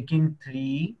be taking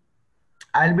three.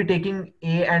 I'll be taking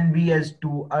A and B as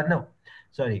two. No,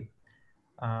 sorry.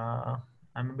 Uh,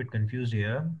 I'm a bit confused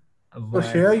here. So But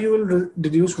here you will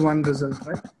deduce one result,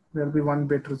 right? There will be one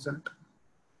bit result.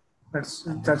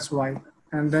 That's why,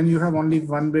 and then you have only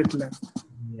one bit left.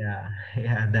 yeah,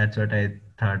 yeah, that's what I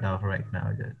thought of right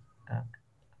now. Just uh,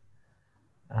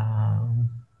 um,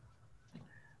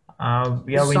 If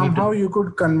yeah, we need to. somehow you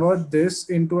could convert this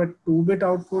into a 2-bit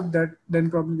output, that then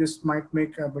probably this might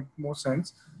make a bit more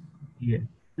sense. Yeah.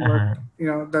 But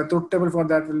the truth table for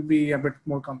that will be a bit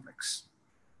more complex.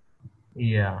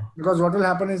 Yeah. Because what will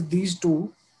happen is these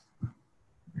two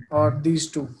or these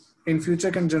two in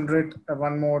future can generate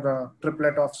one more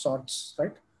triplet of sorts,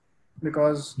 right?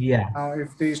 Because Yeah. now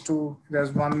if these two,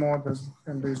 there's one more,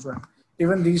 and these one,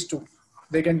 even these two,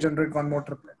 they can generate one more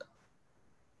triplet.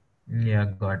 Yeah.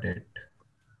 Got it.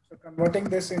 So converting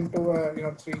this into a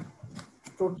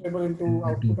truth table into The two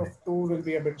output of bit. 2 will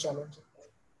be a bit challenging.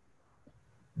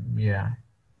 Yeah.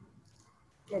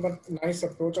 Yeah, but nice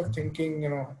approach of thinking,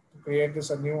 to create this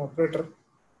a new operator.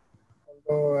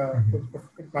 Although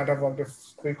it might have worked if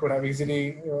we could have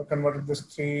easily converted this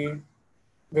 3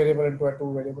 variable into a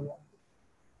 2 variable one.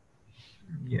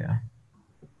 Yeah.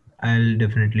 I'll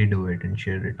definitely do it and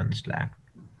share it on Slack.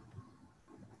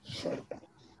 Sure.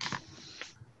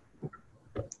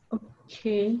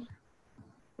 Okay.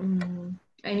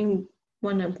 Anyone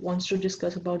wants to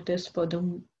discuss about this further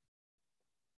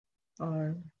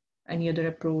or any other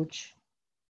approach?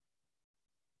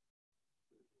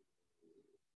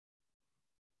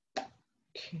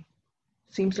 Okay.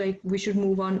 Seems like we should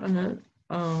move on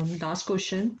a last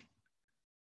question,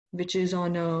 which is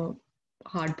on a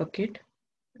hard bucket,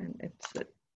 and it's a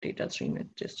data stream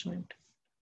at Disjoint.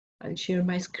 I'll share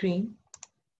my screen.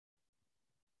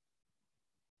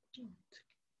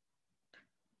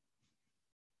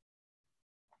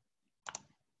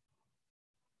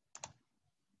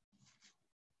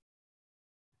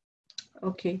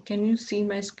 Okay, can you see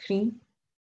my screen?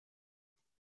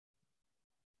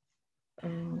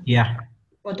 Yeah.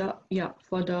 For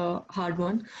the hard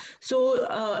one.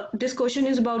 So this question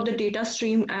is about the data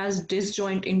stream as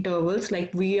disjoint intervals.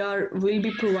 Like will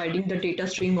be providing the data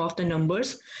stream of the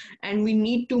numbers, and we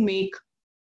need to make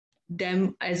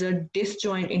them as a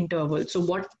disjoint interval. So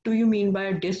what do you mean by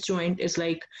a disjoint? Is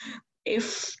like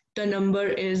if the number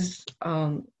is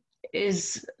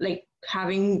like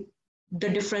having the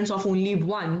difference of only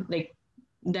one, like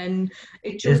then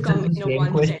it Is should this come the in a same one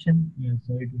set. question?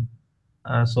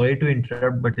 Yeah, sorry to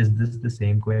interrupt, but is this the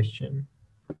same question?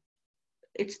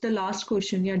 It's the last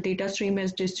question. Yeah, data stream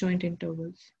as disjoint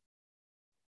intervals.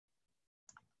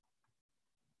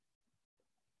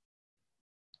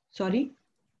 Sorry?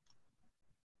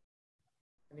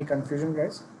 Any confusion,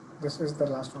 guys? This is the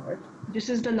last one, right? This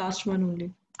is the last one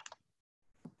only.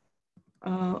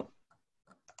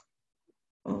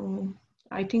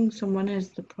 I think someone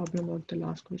has the problem about the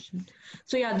last question.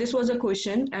 So yeah, this was a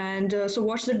question. And so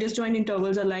what's the disjoint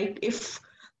intervals are like if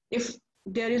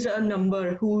there is a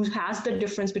number who has the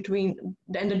difference between,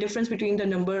 and the difference between the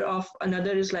number of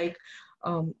another is like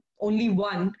only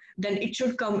one, then it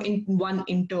should come in one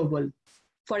interval.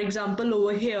 For example,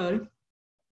 over here,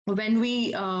 when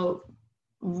we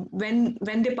when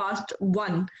they passed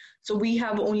one, so we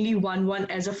have only one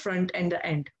as a front and the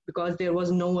end because there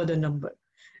was no other number.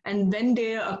 And when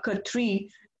there occur three,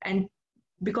 and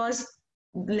because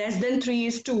less than three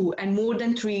is two and more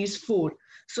than three is four,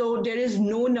 so there is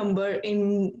no number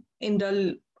in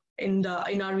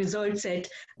our result set.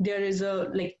 There is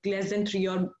a like less than three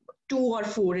or two or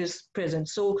four is present.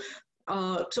 So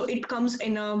so it comes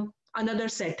in another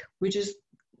set, which is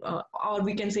or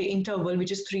we can say interval,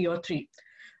 which is three or three.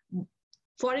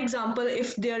 For example,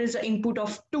 if there is an input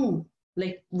of 2,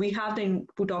 like we have the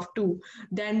input of 2,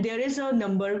 then there is a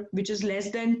number which is less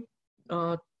than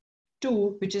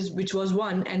 2, which was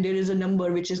 1, and there is a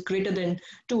number which is greater than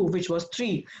 2, which was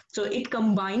 3. So it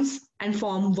combines and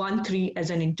form 1 3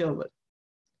 as an interval.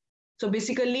 So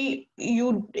basically,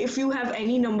 if you have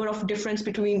any number of difference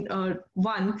between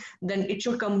 1, then it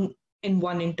should come in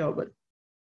one interval.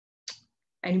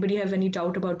 Anybody have any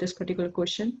doubt about this particular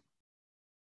question?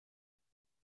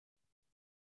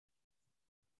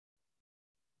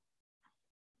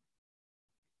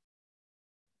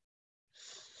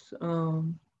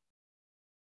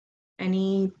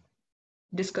 Any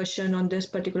discussion on this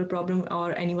particular problem,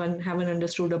 or anyone haven't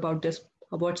understood about this,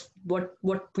 what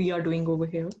we are doing over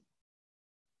here?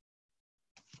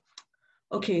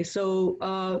 Okay, so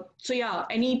yeah,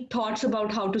 any thoughts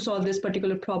about how to solve this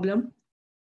particular problem?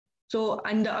 So,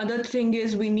 and the other thing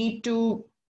is we need to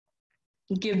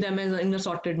give them in a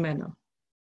sorted manner.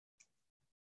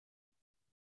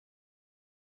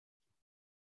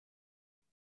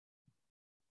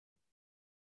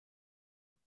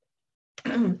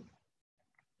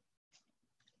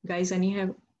 Guys,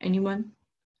 anyone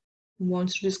who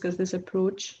wants to discuss this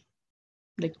approach,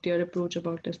 like their approach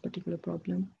about this particular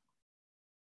problem?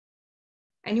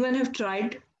 Anyone have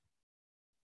tried?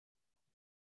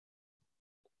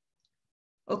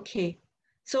 Okay,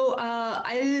 so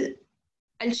I'll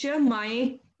share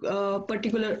my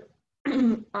particular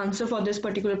answer for this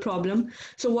particular problem.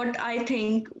 So what I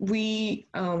think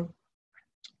I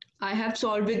have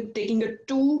solved with taking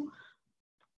two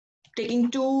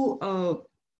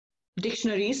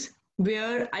dictionaries,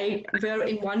 where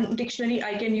in one dictionary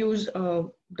I can use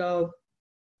the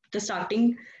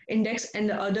starting index, and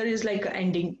the other is like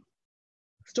ending,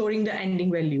 storing the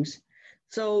ending values.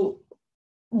 So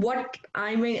what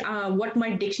what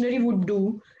my dictionary would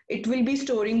do, it will be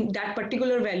storing that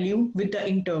particular value with the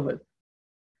interval.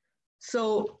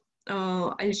 So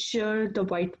I'll share the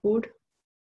whiteboard.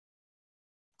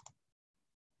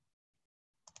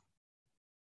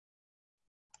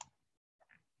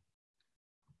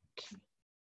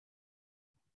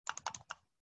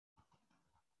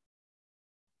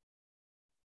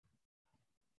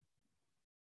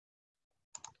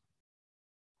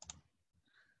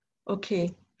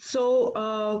 Okay,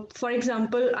 so for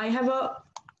example, I have a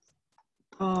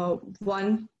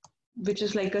one which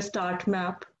is like a start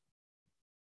map,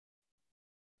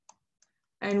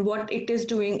 and what it is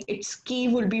doing, its key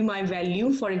would be my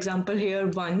value, for example here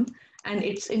 1, and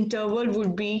its interval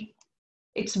would be,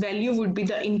 its value would be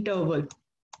the interval,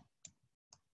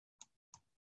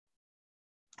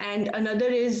 and another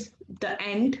is the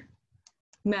end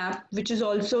map, which is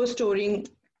also storing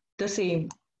the same,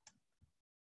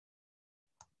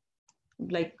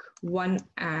 like 1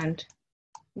 and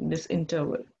this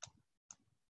interval.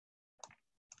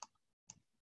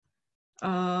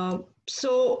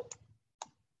 So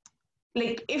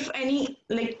like if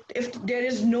there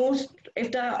is no,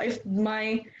 if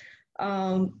my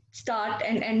start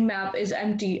and end map is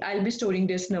empty, I'll be storing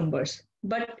these numbers.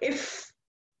 But if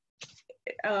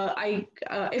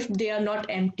if they are not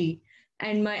empty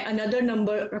and my another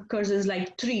number occurs is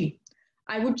like 3,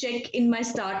 I would check in my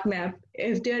start map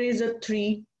if there is a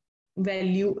 3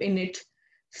 value in it.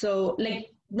 So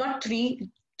like not 3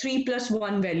 plus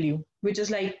 1 value, which is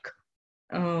like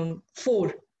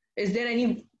 4. Is there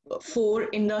any 4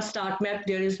 in the start map?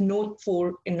 There is no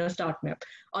 4 in the start map.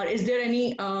 Or is there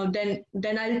any,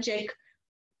 then I'll check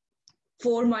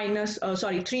 3 minus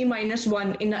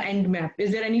 1 in the end map.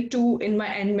 Is there any 2 in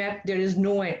my end map? There is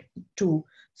no 2.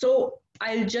 So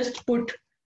I'll just put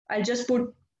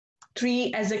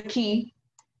 3 as a key,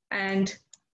 and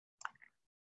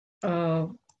 3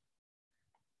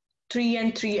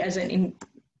 and 3 as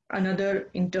another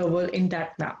interval in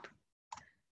that map.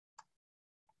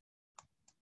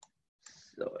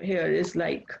 So here is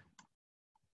like,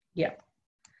 yeah.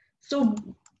 So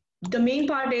the main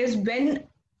part is when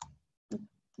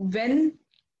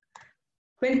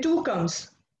 2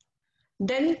 comes,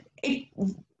 then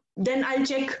I'll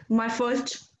check my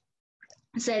first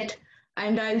set,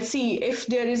 and I'll see if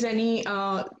there is any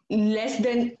less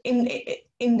than in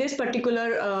this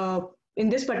particular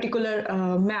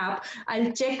map.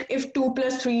 I'll check if 2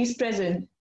 plus 3 is present.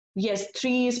 Yes,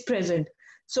 3 is present.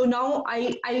 So now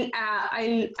I'll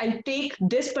take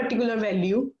this particular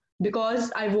value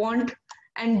because I want,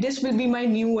 and this will be my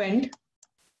new end.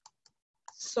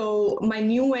 So my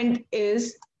new end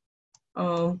is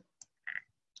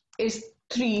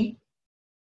 3,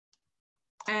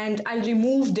 and I'll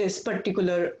remove this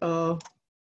particular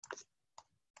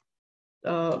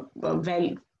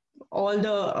value, all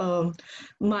the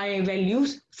my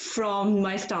values from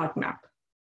my start map.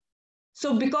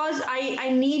 So because I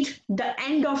need the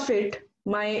end of it,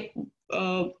 my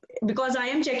because I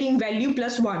am checking value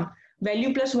plus one.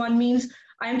 Value plus one means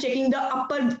I am checking the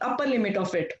upper limit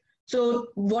of it. So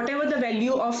whatever the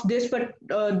value of this, but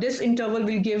this interval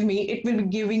will give me, it will be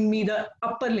giving me the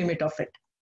upper limit of it.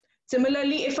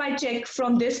 Similarly, if I check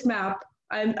from this map,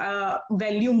 I'm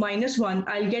value minus one,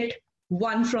 I'll get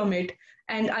one from it,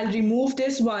 and I'll remove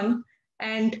this one,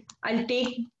 and I'll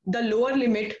take the lower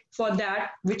limit for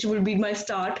that, which will be my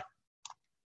start.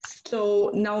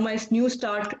 So now my new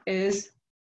start is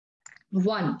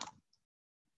one.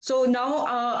 So now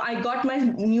I got my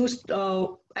new,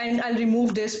 and I'll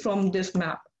remove this from this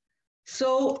map.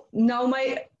 So now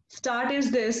my start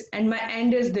is this and my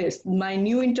end is this. My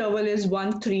new interval is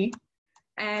 1, 3.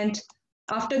 And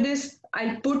after this,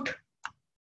 I'll put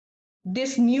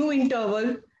this new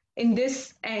interval in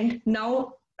this end.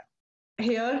 Now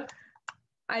here,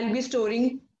 I'll be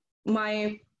storing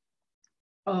my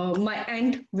my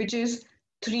end, which is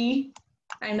 3,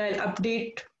 and I'll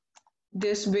update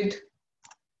this with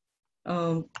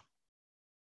 1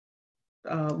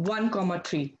 comma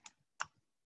 3.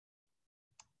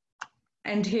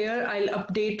 And here I'll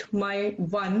update my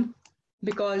 1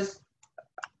 because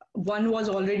 1 was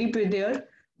already there,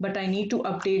 but I need to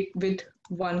update with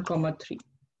 1 comma 3.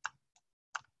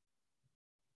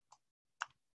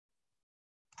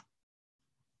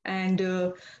 And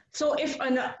so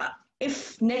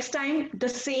if next time the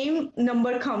same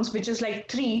number comes, which is like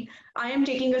 3, I am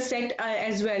taking a set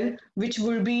as well, which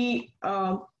will be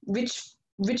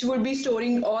which will be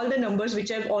storing all the numbers which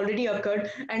have already occurred,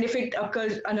 and if it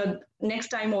occurs next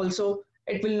time also,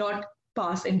 it will not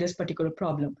pass in this particular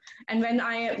problem. And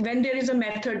when there is a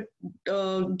method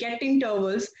get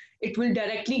intervals, it will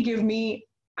directly give me,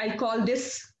 I'll call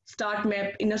this start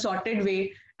map in a sorted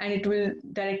way, and it will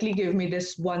directly give me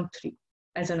this 1, 3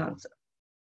 as an answer.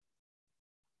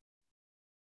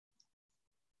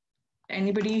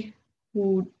 Anybody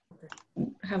who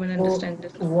haven't understand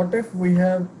this? What if we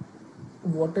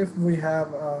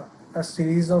have a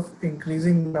series of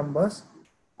increasing numbers,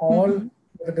 all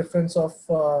with a difference of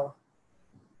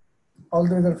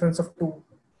two,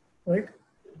 right?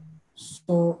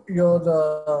 So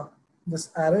this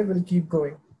array will keep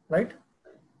going, right?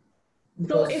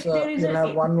 So if there is a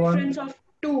difference of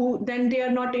 2, then they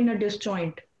are not in a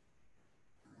disjoint.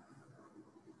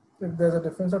 If there's a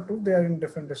difference of 2, they are in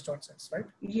different disjoint sets, right?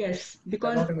 Yes,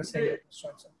 because they're not in the same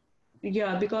disjoint set.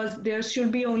 Yeah, because there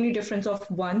should be only difference of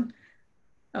 1.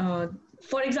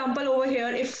 For example, over here,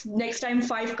 if next time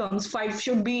 5 comes, 5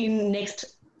 should be in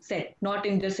next set, not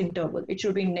in this interval. It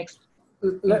should be in next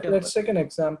interval. Let's take an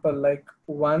example like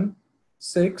 1,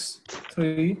 6,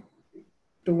 3,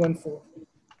 2, and 4.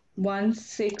 1,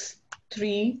 6,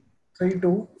 3, 3,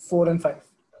 2, 4, and 5.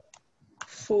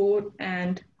 4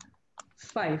 and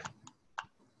 5.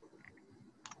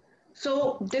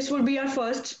 So this will be our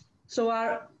first. So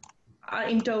our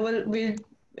interval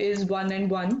is 1 and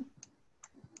 1.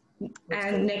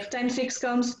 And next time 6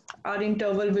 comes, our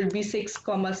interval will be 6,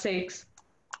 6.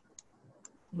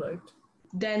 Right.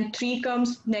 Then 3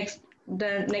 comes next.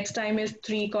 The next time is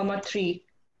 3, 3.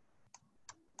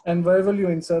 And where will you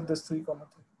insert this 3, 3?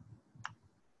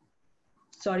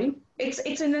 Sorry, it's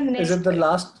in the next. Is it the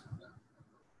last?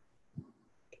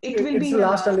 It will be the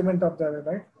last element of the array,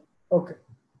 right? Okay.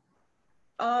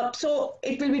 So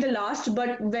it will be the last,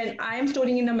 but when I am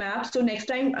storing in a map, so next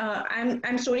time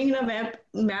I'm storing in a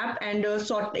map and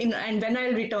sort in, and when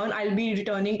I'll return, I'll be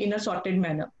returning in a sorted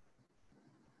manner.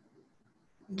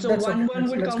 So That's 1, okay. 1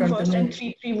 would let's come continue. first, and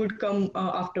 3, 3 would come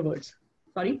afterwards.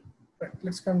 Sorry. Right.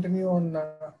 Let's continue on.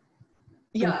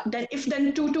 Yeah. Then if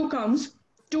 2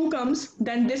 comes,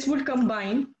 then this would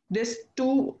combine. These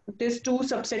two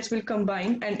subsets will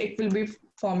combine, and it will be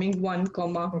forming 1,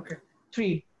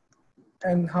 3.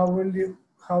 And how will you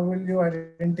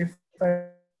identify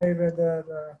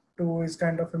whether 2 is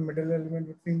kind of a middle element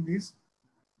between these?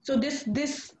 So this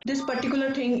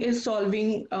particular thing is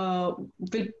solving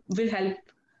will help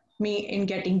me in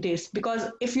getting this, because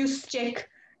if you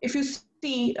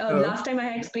see last time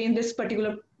I explained this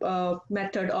particular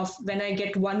method of when I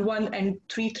get 1, 1 and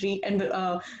 3, 3, and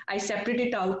I separate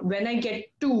it out. When I get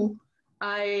 2,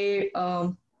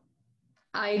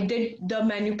 I did the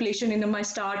manipulation in my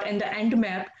start and the end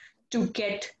map to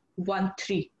get 1,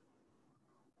 3.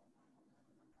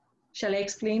 Shall I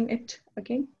explain it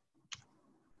again?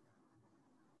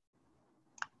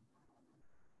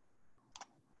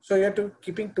 So you're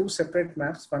keeping 2 separate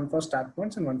maps, one for start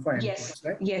points and one for end points,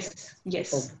 right? Yes. Okay.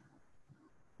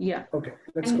 Yeah. Okay.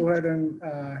 Let's go ahead and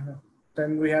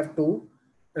then we have 2.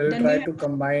 It'll Then we try have to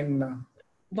combine.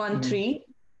 1, 3,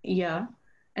 yeah,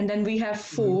 and then we have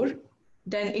 4.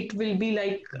 Then it will be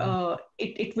like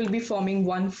it will be forming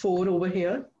 1, 4 over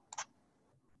here.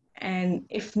 And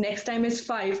if next time is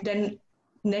 5, then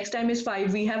next time is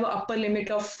 5, we have an upper limit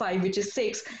of 5, which is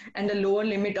 6, and the lower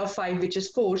limit of 5, which is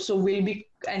 4. So we'll be,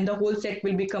 and the whole set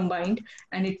will be combined,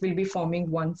 and it will be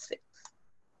forming 1, 6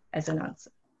 as an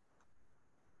answer.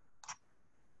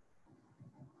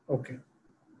 Okay.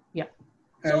 Yeah.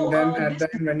 And So then at the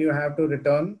end, when you have to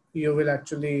return, you will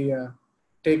actually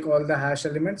take all the hash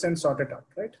elements and sort it out,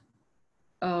 right?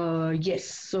 Yes.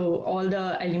 So all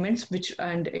the elements, which,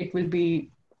 and it will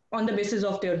be on the basis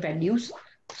of their values.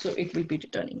 So it will be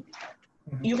returning.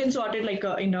 You can sort it like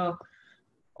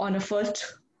on a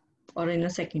first or in a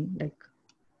second, like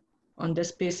on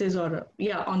this basis, or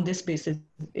yeah, on this basis,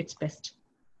 it's best.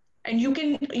 And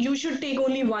you should take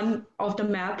only one of the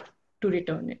map to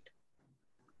return it.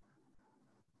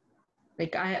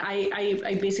 Like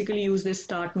I basically use this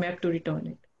start map to return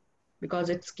it because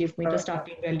it's give me the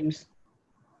starting values.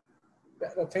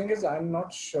 The thing is, I'm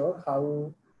not sure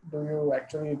how do you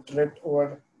actually iterate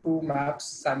over 2 maps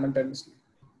simultaneously.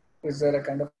 Is there a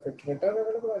kind of iterator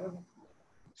available? I don't know.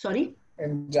 Sorry?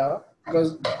 In Java?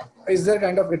 Because is there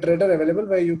kind of iterator available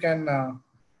where you can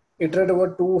iterate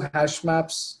over 2 hash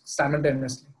maps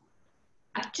simultaneously?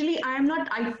 Actually, I am not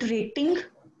iterating.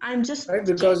 I'm just right?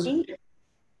 Because checking.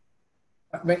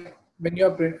 when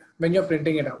you're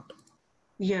printing it out,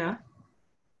 Yeah.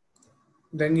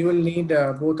 then you will need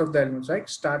both of the elements, right?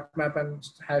 Start map and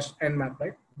hash end map,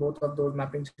 right? Both of those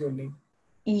mappings you will need.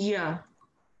 Yeah.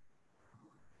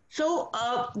 So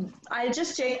I'll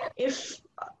just check if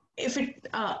it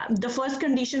the first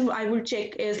condition I will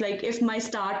check is like if my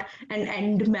start and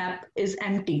end map is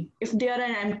empty. If they are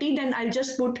an empty, then I'll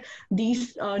just put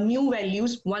these new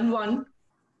values 1, 1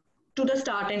 to the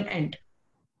start and end.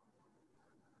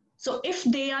 So if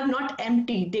they are not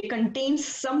empty, they contain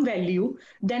some value,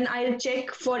 then I'll check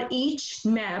for each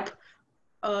map,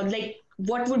 like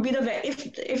what would be the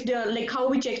if they are like how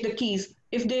we check the keys.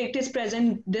 If it is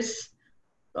present this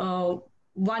uh,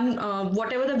 one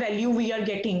whatever the value we are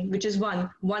getting, which is 1,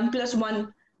 1 plus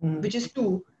 1, which is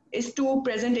 2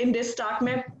 present in this start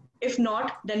map. If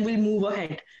not, then we'll move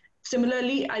ahead.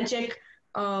 Similarly, I'll check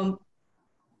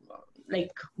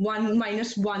like 1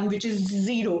 minus 1, which is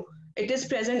 0. It is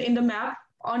present in the map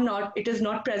or not, it is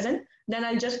not present, then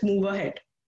I'll just move ahead.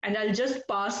 And I'll just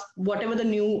pass whatever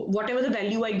the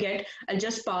value I get, I'll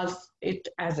just pass it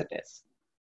as it is.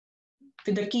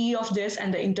 With the key of this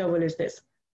and the interval is this.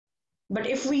 But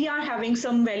if we are having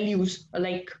some values,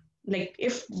 like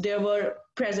if there were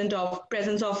presence of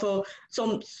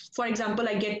some, for example,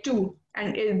 I get 2,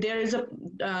 and there is a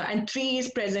and 3 is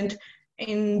present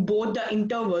in both the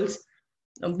intervals,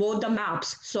 both the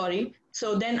maps, sorry.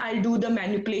 So then I'll do the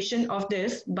manipulation of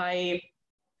this by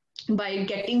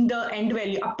getting the end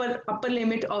value, upper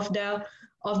limit of the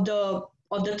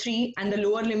 3 and the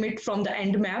lower limit from the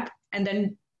end map, and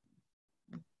then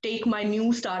take my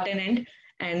new start and end,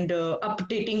 and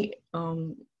update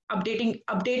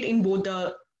in both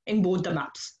the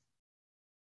maps.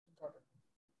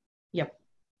 Yep.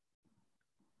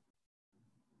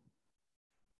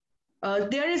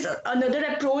 There is another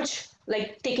approach,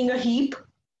 like taking a heap.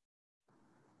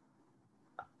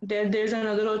 There's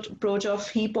another approach of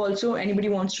heap also. Anybody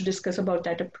wants to discuss about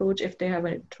that approach if they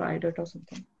haven't tried it or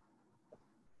something?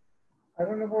 I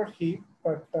don't know about heap,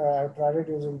 but I tried it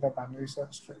using the binary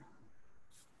search tree.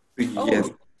 Yes.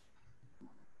 Oh.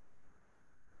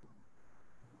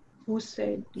 Who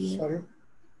said yes? Sorry.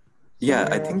 Yeah,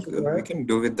 I think we can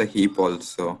do with the heap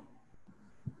also.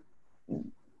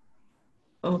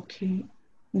 Okay.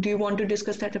 Do you want to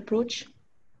discuss that approach?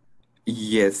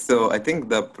 Yes, so I think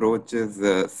the approach is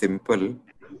simple.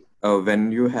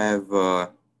 When you have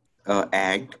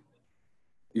add,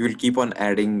 you will keep on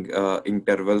adding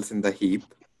intervals in the heap.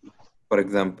 For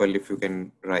example, if you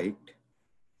can write.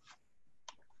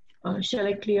 Shall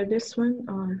I clear this one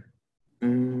or?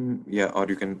 Yeah, or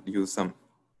you can use some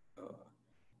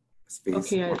space.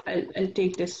 Okay, I'll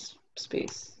take this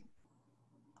space.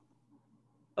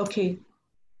 Okay,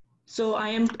 so I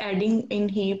am adding in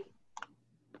heap.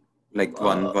 Like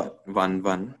 1, 1,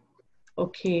 1.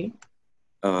 Okay.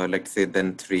 Let's say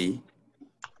then 3.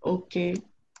 Okay.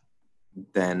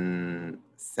 Then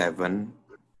 7.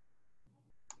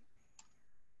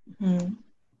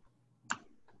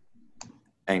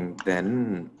 And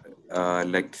then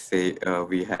let's say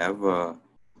we have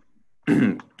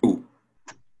 2.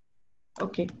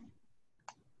 Okay.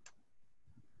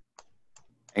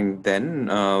 And then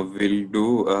we'll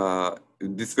do,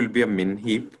 this will be a min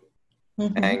heap.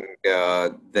 Mhm. and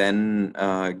then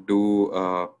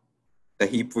the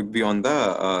heap would be on the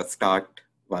start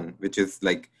one, which is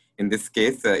like in this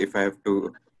case, if I have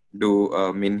to do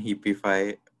min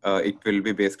heapify, it will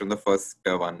be based on the first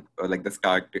one, like the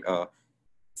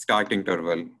start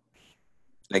interval,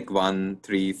 like 1,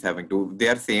 3, 7, 2. They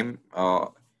are same.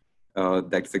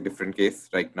 That's a different case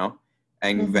right now.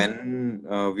 And Mhm. when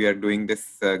we are doing this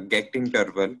get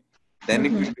interval, then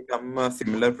it will Mhm. become a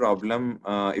similar problem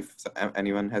if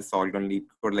anyone has solved on leap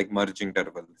for like merge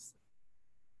intervals.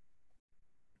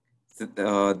 So,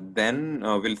 then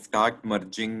we'll start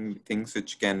merging things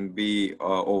which can be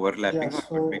Yeah, overlapping or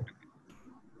could be.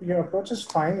 so your approach is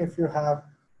fine if you have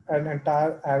an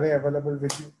entire array available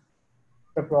with you.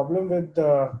 The problem with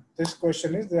this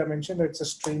question is they have mentioned that it's a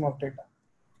stream of data.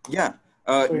 Yeah,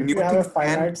 So if new you have a things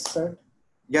can. finite set,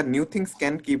 Yeah, new things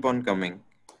can keep on coming.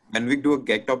 When we do a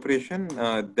get operation,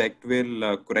 that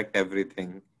will correct everything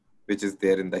which is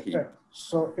there in the heap. right?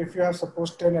 So if you have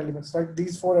suppose 10 elements, like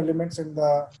these 4 elements in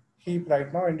the heap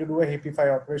right now, and you do a heapify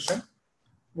operation,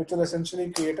 which will essentially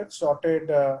create a sorted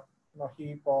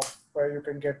heap of where you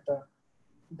can get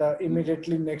the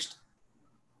immediately next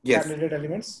Yes. candidate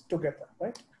elements together,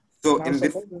 right? So Now in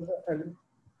this, suppose there's an element.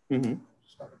 Mhm.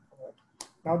 Sorry for that.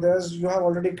 Now you have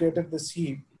already created this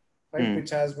heap, right, Hmm.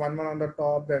 which has 1 1 on the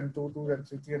top, then 2 2, then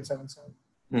 3 3, and 7 7.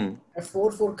 Hmm. If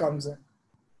 4 4 comes in,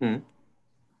 Hmm.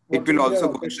 It what will will be also our go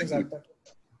in the operations heap. at that?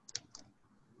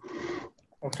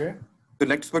 Okay. So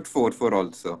let's put 4 4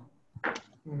 also.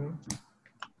 Mhm.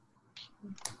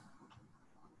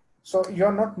 So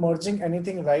you're not merging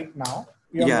anything right now.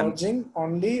 You're Yeah. merging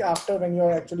only after when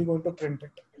you're actually going to print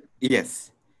it. Yes.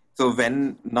 So when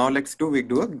now we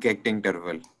do a get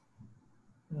interval.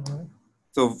 Mhm.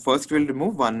 So first we'll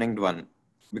remove 1 and 1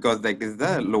 because that is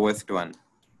the lowest one.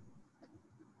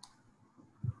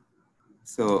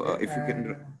 So Okay. if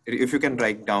you can Yeah,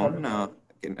 write sorry. down,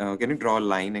 can you draw a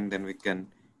line and then we can.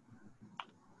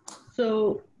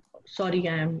 So sorry,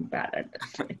 I am bad at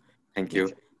this. Thank you.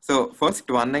 So first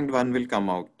 1 and 1 will come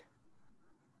out.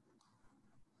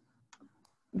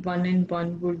 1 and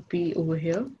 1 would be over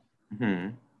here. Hmm.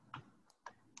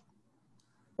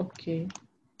 Okay.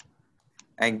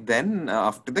 And then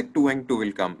after that 2 and 2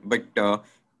 will come. But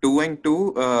 2 and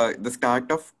 2, the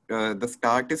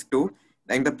start is 2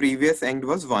 and the previous end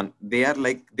was 1. They are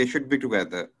like, they should be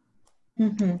together.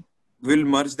 Mm-hmm. We'll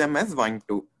merge them as 1,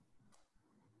 2.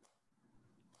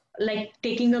 Like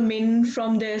taking a min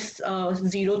from this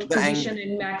zeroth The position end,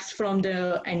 and max from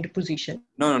the end position.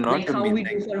 no, not Like the how min we do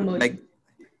end. for merging. Like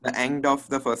the end of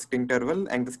the first interval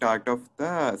and the start of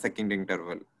the second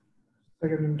interval.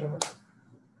 Second interval.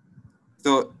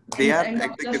 So they are End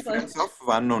at of the the difference first. of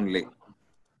 1 only.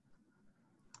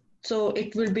 So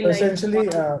it will be So like essentially,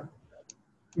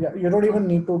 yeah, you don't even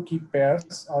need to keep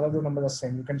pairs. All of the numbers are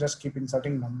same. You can just keep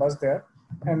inserting numbers there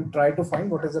and try to find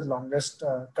what is the longest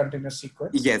continuous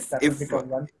sequence. Yes, That will become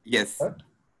one yes, third.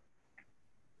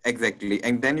 exactly.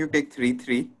 And then you take 3,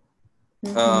 3.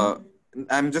 mm-hmm. Uh,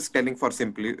 I'm just telling for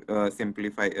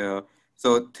simplify.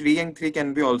 So 3 and 3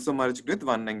 can be also merged with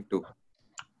 1 and 2.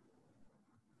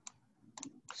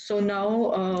 So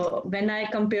now when I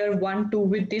compare 1 2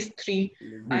 with this 3,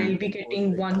 I'll be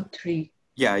getting 1 3.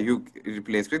 Yeah, you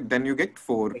replace with, then you get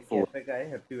 4 4.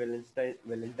 Happy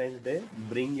Valentine's Day.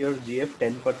 Bring your GF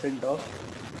 10% off.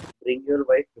 Bring your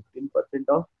wife 15%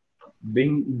 off.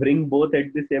 Bring both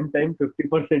at the same time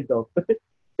 50% off.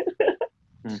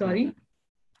 Sorry.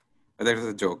 That is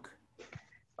a joke,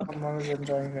 Someone is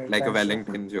enjoying it. like a Thanks.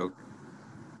 Valentine joke.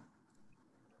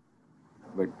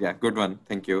 But yeah, good one.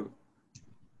 Thank you.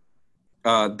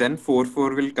 Then 4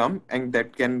 4 will come and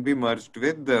that can be merged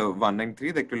with the 1 and 3.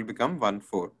 That will become 1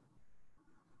 4.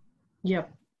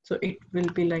 Yep. So it will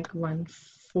be like 1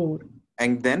 4.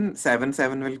 And then 7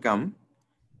 7 will come.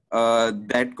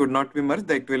 That could not be merged.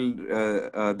 That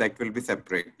will be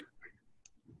separate.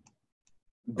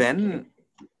 Then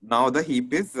now the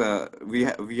heap is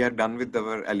we are done with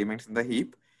our elements in the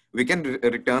heap. We can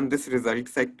return this result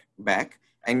set back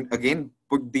and again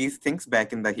put these things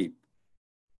back in the heap.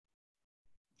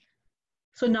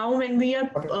 So now when we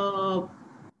are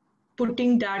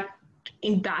putting that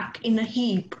back in a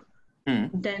heap,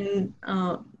 then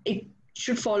it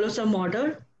should follow some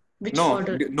order. Which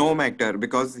order? No matter,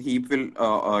 because heap will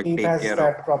Heap take has care of.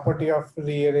 that property of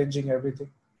rearranging everything.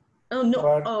 Oh no,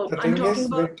 But the I'm thing talking is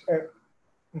about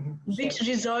with which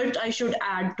result I should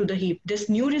add to the heap. This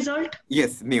new result?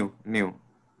 Yes, new.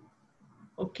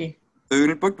 Okay. So you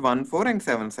will put 1 4 and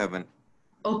 7 7.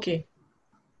 Okay.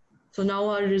 So now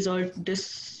our result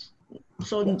this.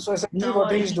 So essentially now what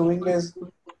our he's doing is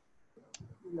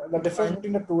the difference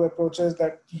between the two approaches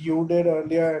that you did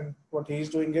earlier and what he's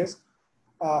doing is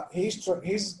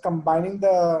he's combining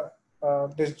the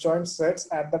disjoint sets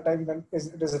at the time when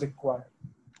it is required.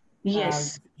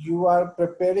 Yes. And you are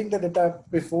preparing the data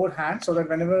beforehand so that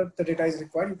whenever the data is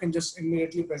required, you can just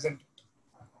immediately present it.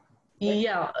 Right?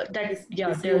 Yeah, If you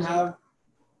there's have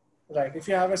if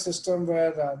you have a system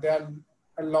where there are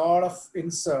a lot of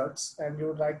inserts and you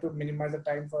would like to minimize the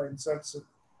time for inserts,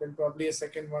 then probably a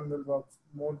second one will work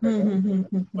more better.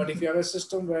 But if you have a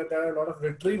system where there are a lot of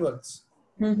retrievals,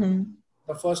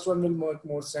 the first one will make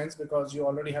more sense because you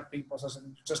already have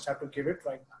pre-processing. You just have to give it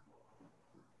right now.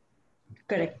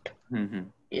 correct.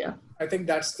 Yeah. I think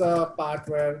that's the part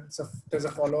where there's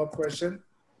a follow-up question.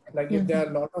 Like if there are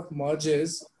a lot of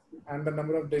merges and the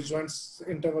number of disjoints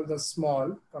intervals are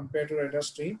small compared to data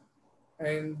stream,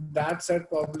 and that said,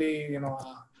 probably,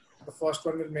 the first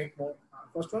one will make more,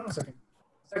 first one or second?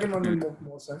 Second one will make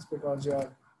more sense because your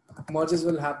merges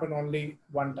will happen only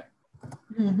one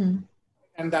time.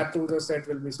 And that too, the set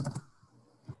will be small.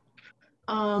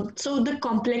 So the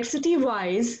complexity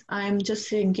wise, I'm just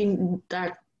thinking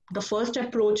that the first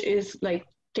approach is like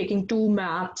taking two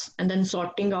maps and then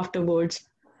sorting afterwards.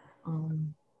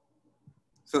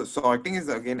 So sorting is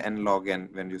again n log n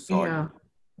when you sort.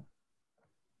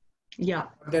 Yeah.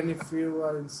 Then if you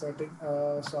are inserting,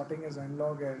 sorting is n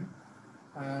log n,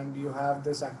 and you have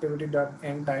this activity done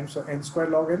n times, so n square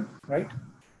log n, right?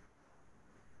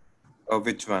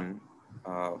 Which one?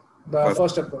 The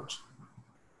first approach.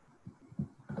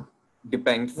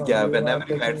 Depends. No, yeah, you whenever are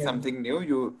you add taking something new,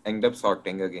 you end up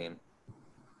sorting again.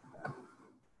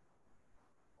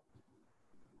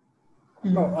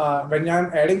 No, when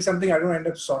I'm adding something, I don't end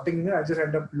up sorting it. I just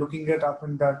end up looking it up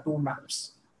in the two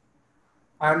maps.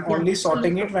 I'm only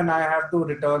sorting it when I have to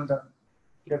return the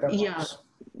data points.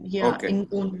 Yeah. Okay.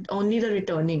 Only the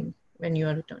returning when you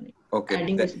are returning. Okay.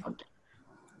 Adding is not there.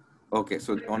 Okay,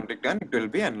 so on return it will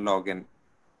be n log n.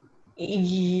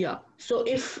 Yeah. So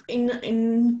if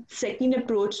in second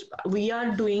approach we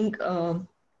are doing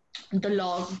the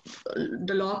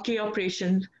log k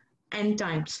operation n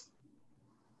times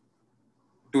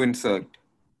To insert.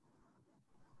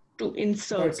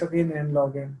 That's again n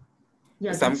log n.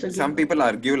 Yeah, some people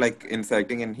argue like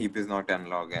inserting in heap is not n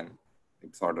log n.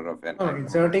 It's order of n. No,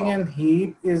 inserting in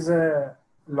heap is a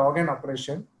log n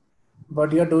operation,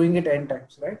 but you're doing it n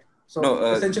times, right? So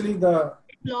essentially the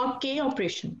log k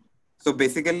operation. So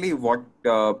basically what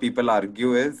people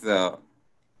argue is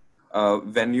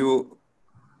when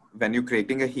you're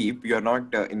creating a heap, you're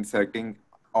not inserting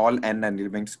all n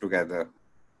elements together.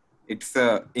 It's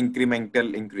a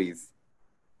incremental increase.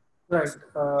 Right.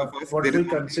 So first What we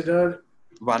consider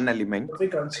one element, what we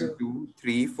consider 2,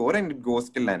 3, 4, and it goes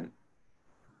till n.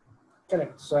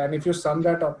 Correct. So, and if you sum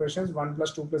that operations, 1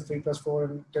 plus 2 plus 3 plus 4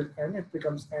 until n, it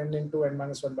becomes n into n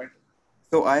minus 1 by 2.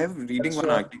 So I have reading one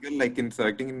article like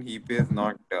inserting in heap is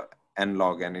not n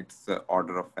log n, it's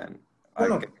order of n.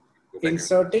 No.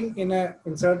 Inserting in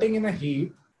a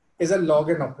heap is a log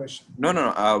n operation. No.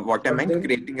 What I meant,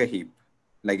 creating a heap.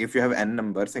 Like if you have n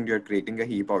numbers and you're creating a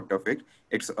heap out of it,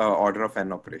 it's order of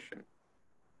n operation.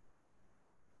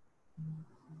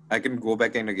 I can go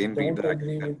back and again read that. I don't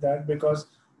agree with that because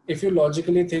if you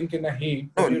logically think in a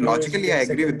heap, no, logically I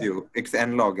agree with you. It's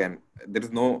n log n. There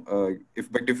is no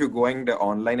but if you go in the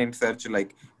online and search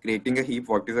like creating a heap,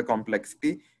 what is the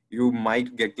complexity, you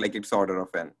might get like it's order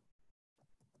of n.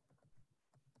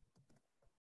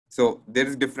 So there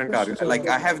is different argument. Like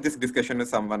I have this discussion with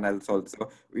someone else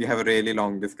also. We have a really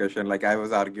long discussion. Like I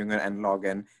was arguing n log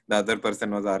n, the other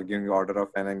person was arguing order of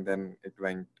n, and then it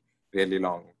went really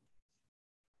long.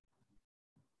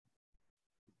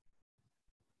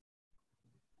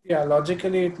 Yeah,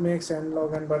 logically it makes n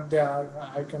log n, but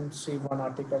I can see one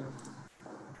article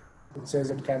which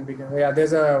says it can be. Yeah,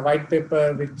 there's a white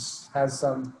paper which has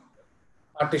some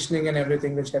partitioning and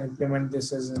everything which can implement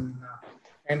this as in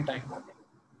n time.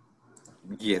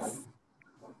 Yes.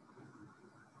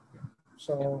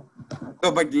 So,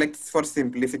 but let's for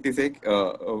simplicity's sake,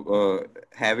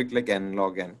 have it like n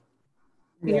log n.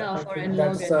 Yeah, for n log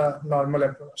n. That's the normal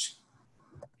approach.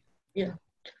 Yeah.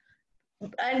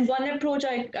 And one approach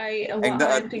I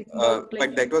think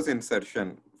but that was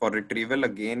insertion. For retrieval,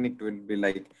 again, it will be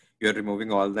like you're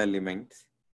removing all the elements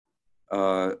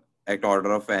at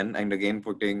order of n, and again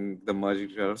putting the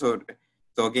merge.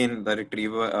 So again, the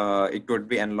retrieval, it would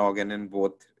be n log n in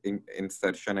both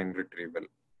insertion and retrieval.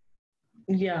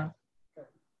 Yeah.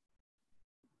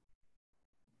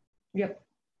 Yep.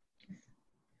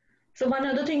 So one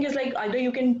other thing is like either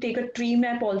you can take a tree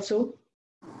map also.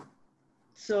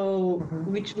 So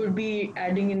which would be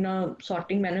adding in a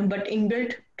sorting manner, but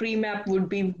inbuilt tree map would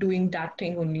be doing that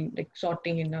thing only, like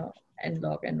sorting in a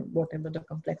n-log and whatever the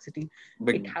complexity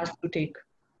But it has to take.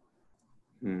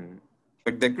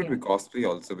 but that could Yeah. be costly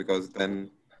also, because then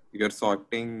you're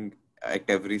sorting at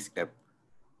every step.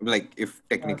 Like if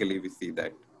technically we see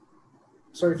that.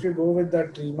 So if you go with the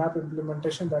tree map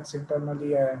implementation, that's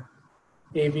internally a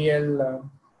AVL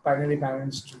binary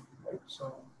managed tree, right?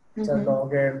 So it's a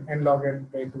log n log n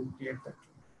way to create that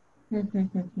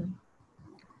tree.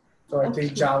 So I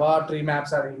think Okay. Java tree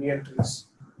maps are AVL trees.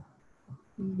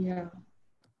 Yeah.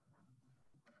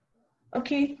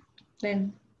 Okay,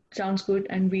 then sounds good.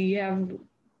 And we have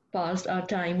passed our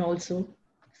time also.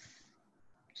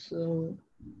 So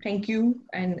thank you.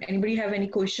 And anybody have any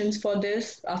questions for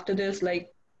this after this,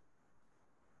 like,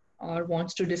 or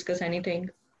wants to discuss anything?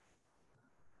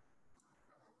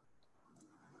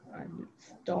 I'll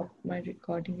stop my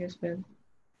recording as well.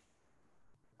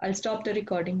 I'll stop the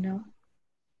recording now.